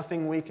 There's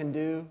nothing we can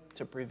do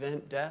to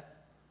prevent death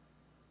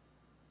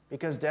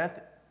because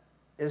death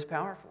is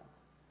powerful.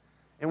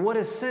 And what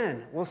is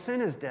sin? Well, sin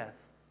is death.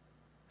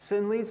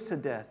 Sin leads to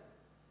death.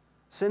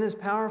 Sin is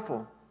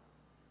powerful.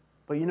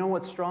 But you know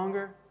what's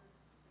stronger?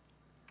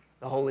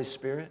 The Holy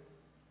Spirit.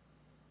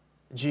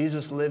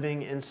 Jesus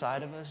living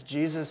inside of us.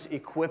 Jesus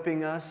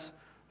equipping us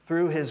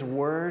through His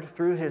Word,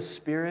 through His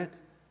Spirit.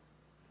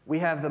 We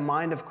have the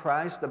mind of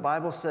Christ. The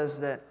Bible says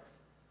that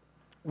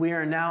we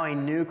are now a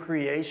new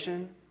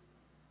creation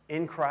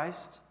in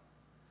Christ.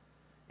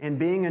 And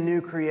being a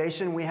new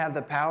creation, we have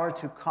the power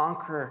to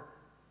conquer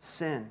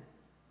sin.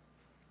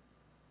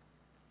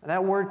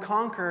 That word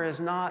conquer is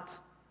not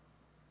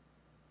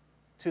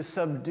to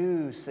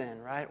subdue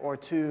sin, right? Or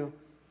to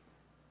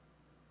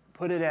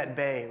put it at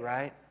bay,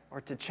 right?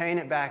 Or to chain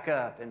it back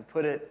up and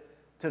put it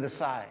to the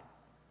side.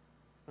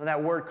 No,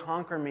 that word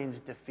conquer means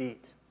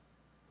defeat.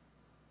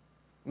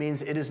 It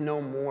means it is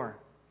no more.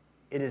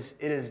 It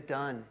is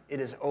done. It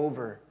is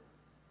over.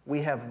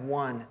 We have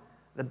won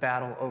the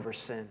battle over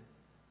sin.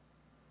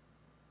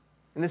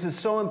 And this is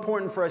so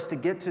important for us to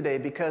get today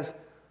because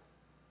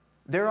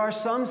there are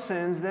some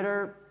sins that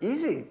are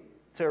easy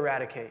to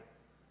eradicate.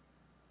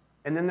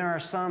 And then there are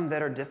some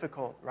that are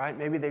difficult, right?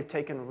 Maybe they've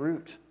taken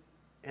root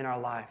in our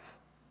life.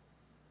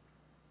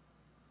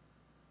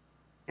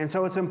 And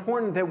so it's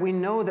important that we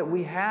know that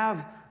we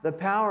have the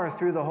power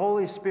through the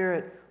Holy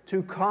Spirit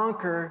to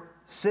conquer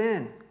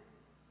sin,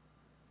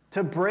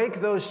 to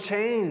break those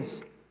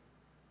chains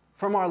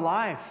from our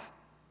life.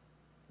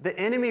 The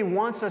enemy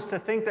wants us to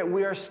think that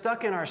we are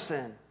stuck in our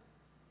sin,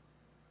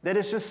 that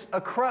it's just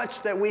a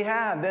crutch that we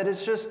have, that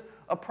it's just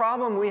a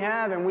problem we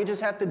have and we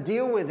just have to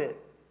deal with it.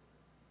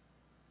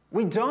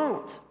 We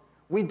don't.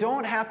 We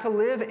don't have to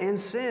live in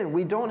sin.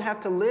 We don't have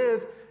to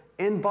live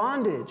in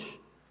bondage.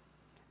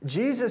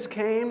 Jesus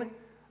came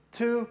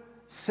to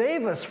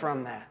save us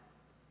from that.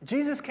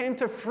 Jesus came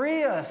to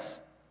free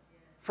us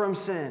from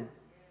sin.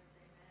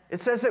 It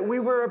says that we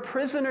were a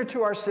prisoner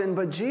to our sin,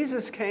 but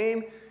Jesus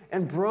came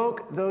and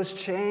broke those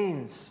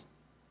chains.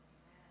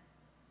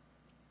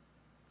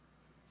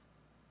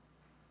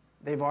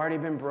 They've already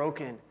been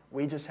broken.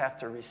 We just have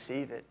to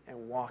receive it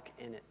and walk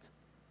in it.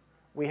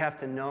 We have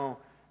to know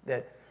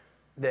that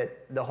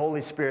the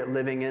Holy Spirit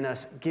living in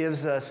us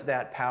gives us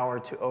that power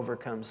to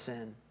overcome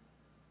sin.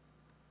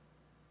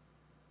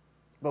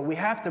 But we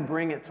have to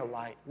bring it to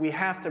light. We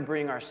have to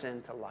bring our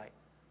sin to light.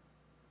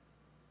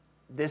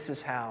 This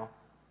is how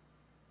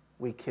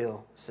we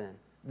kill sin.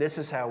 This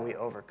is how we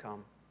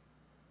overcome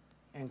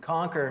and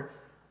conquer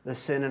the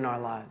sin in our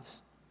lives.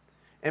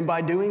 And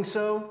by doing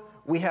so,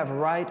 we have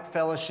right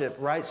fellowship,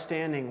 right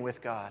standing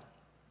with God.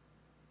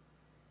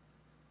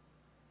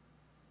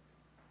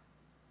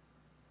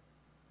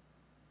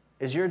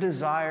 Is your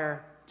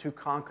desire to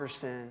conquer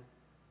sin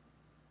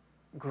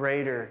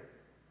greater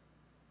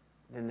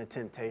than the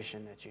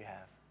temptation that you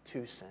have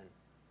to sin?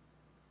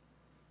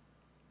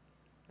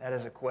 That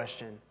is a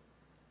question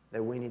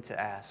that we need to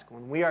ask.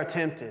 When we are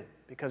tempted,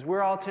 because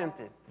we're all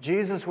tempted.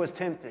 Jesus was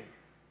tempted,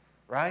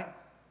 right?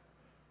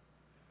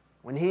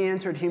 When he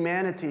entered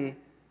humanity,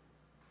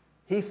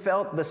 he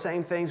felt the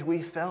same things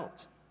we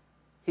felt.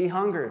 He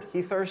hungered,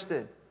 he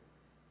thirsted.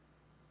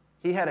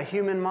 He had a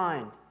human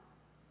mind.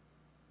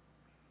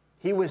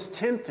 He was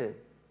tempted.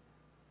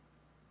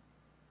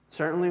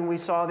 Certainly we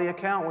saw the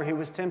account where he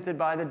was tempted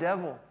by the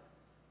devil,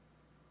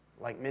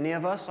 like many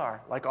of us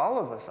are, like all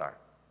of us are.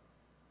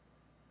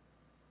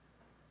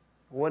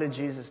 What did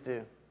Jesus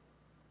do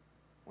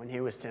when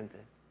he was tempted?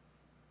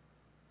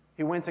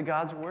 He went to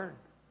God's word.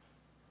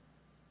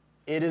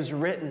 It is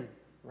written,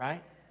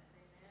 right?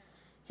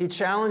 He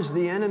challenged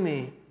the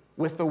enemy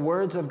with the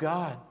words of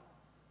God.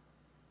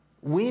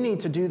 We need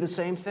to do the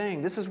same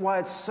thing. This is why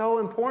it's so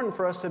important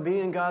for us to be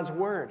in God's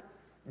word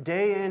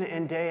day in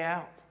and day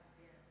out,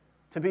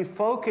 to be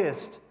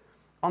focused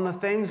on the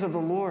things of the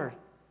Lord.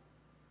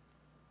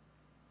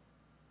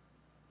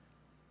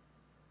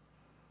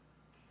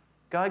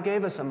 God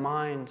gave us a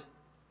mind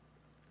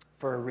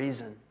for a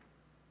reason.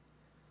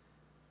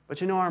 But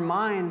you know, our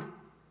mind,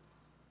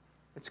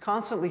 it's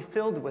constantly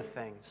filled with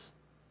things.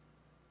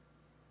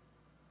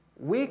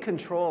 We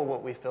control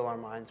what we fill our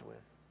minds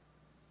with.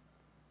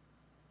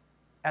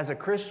 As a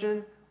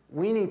Christian,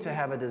 we need to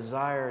have a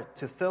desire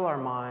to fill our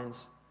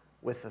minds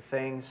with the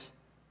things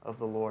of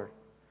the Lord.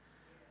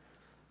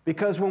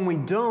 Because when we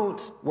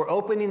don't, we're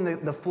opening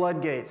the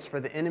floodgates for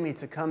the enemy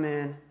to come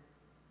in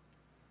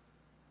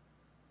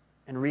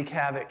and wreak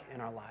havoc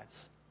in our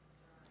lives.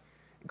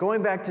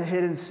 Going back to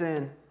hidden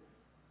sin,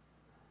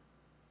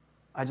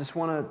 I just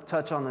want to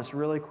touch on this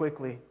really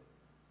quickly.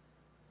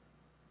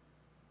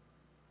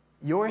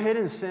 Your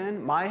hidden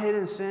sin, my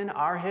hidden sin,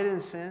 our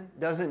hidden sin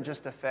doesn't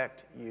just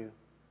affect you.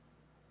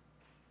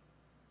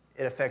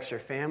 It affects your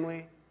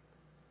family.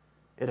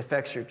 It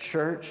affects your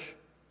church.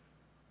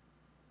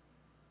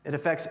 It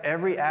affects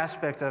every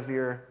aspect of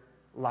your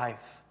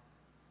life.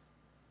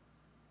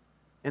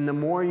 And the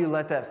more you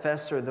let that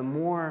fester, the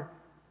more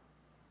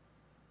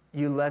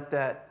you let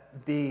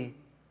that be,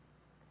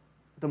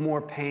 the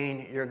more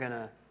pain you're going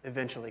to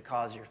eventually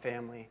cause your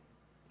family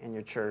and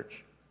your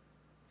church.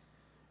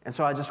 And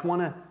so I just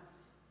want to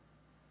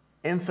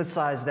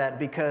emphasize that,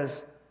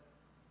 because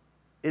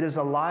it is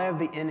a lie of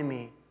the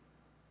enemy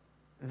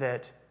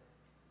that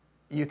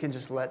you can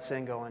just let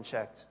sin go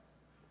unchecked.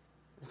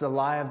 It's a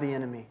lie of the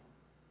enemy.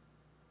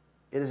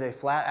 It is a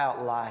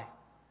flat-out lie.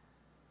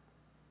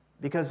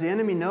 Because the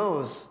enemy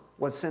knows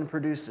what sin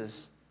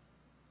produces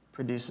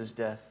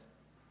death.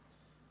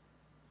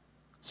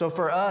 So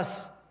for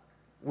us,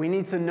 we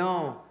need to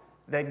know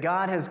that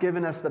God has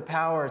given us the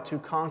power to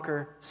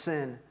conquer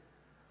sin.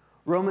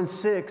 Romans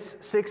 6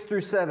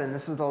 through 7,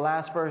 this is the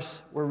last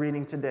verse we're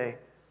reading today.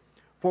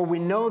 For we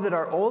know that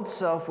our old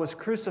self was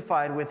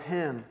crucified with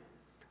him,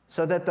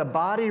 so that the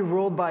body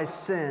ruled by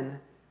sin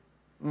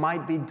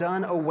might be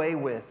done away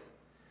with,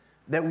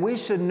 that we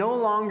should no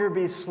longer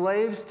be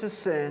slaves to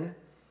sin,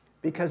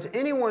 because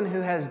anyone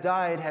who has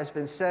died has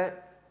been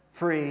set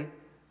free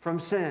from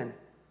sin.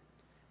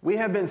 We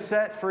have been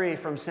set free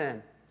from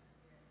sin.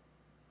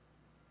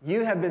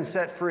 You have been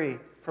set free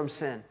from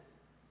sin.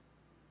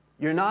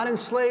 You're not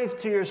enslaved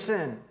to your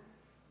sin.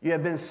 You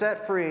have been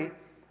set free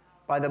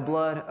by the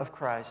blood of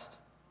Christ.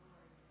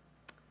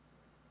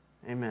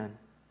 Amen.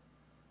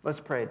 Let's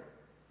pray.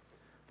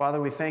 Father,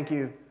 we thank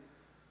you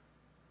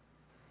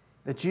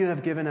that you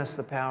have given us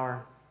the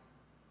power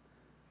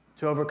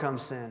to overcome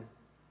sin.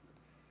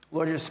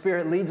 Lord, your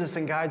Spirit leads us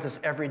and guides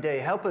us every day.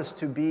 Help us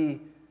to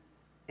be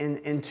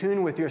in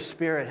tune with your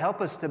Spirit.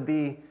 Help us to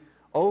be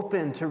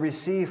open to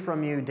receive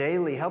from you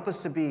daily. Help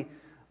us to be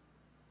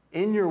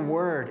in your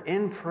word,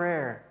 in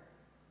prayer,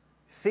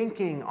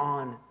 thinking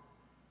on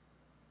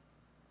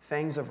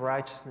things of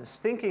righteousness,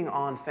 thinking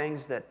on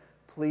things that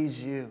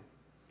please you.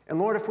 And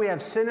Lord, if we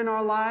have sin in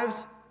our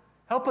lives,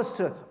 help us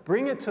to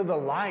bring it to the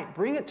light,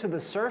 bring it to the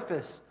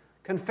surface,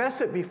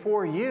 confess it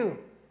before you,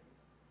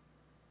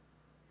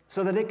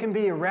 so that it can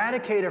be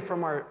eradicated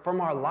from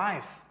our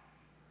life.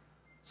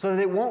 so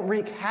that it won't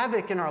wreak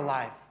havoc in our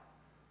life,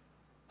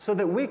 so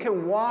that we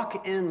can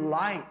walk in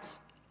light,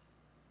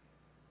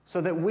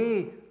 so that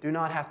we do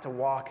not have to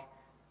walk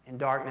in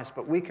darkness,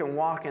 but we can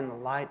walk in the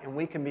light, and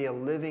we can be a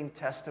living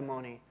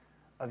testimony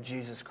of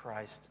Jesus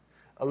Christ.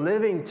 A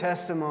living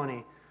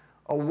testimony,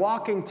 a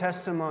walking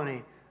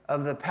testimony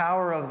of the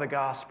power of the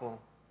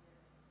gospel.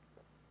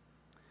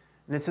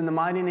 And it's in the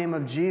mighty name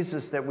of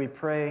Jesus that we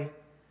pray.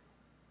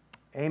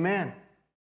 Amen.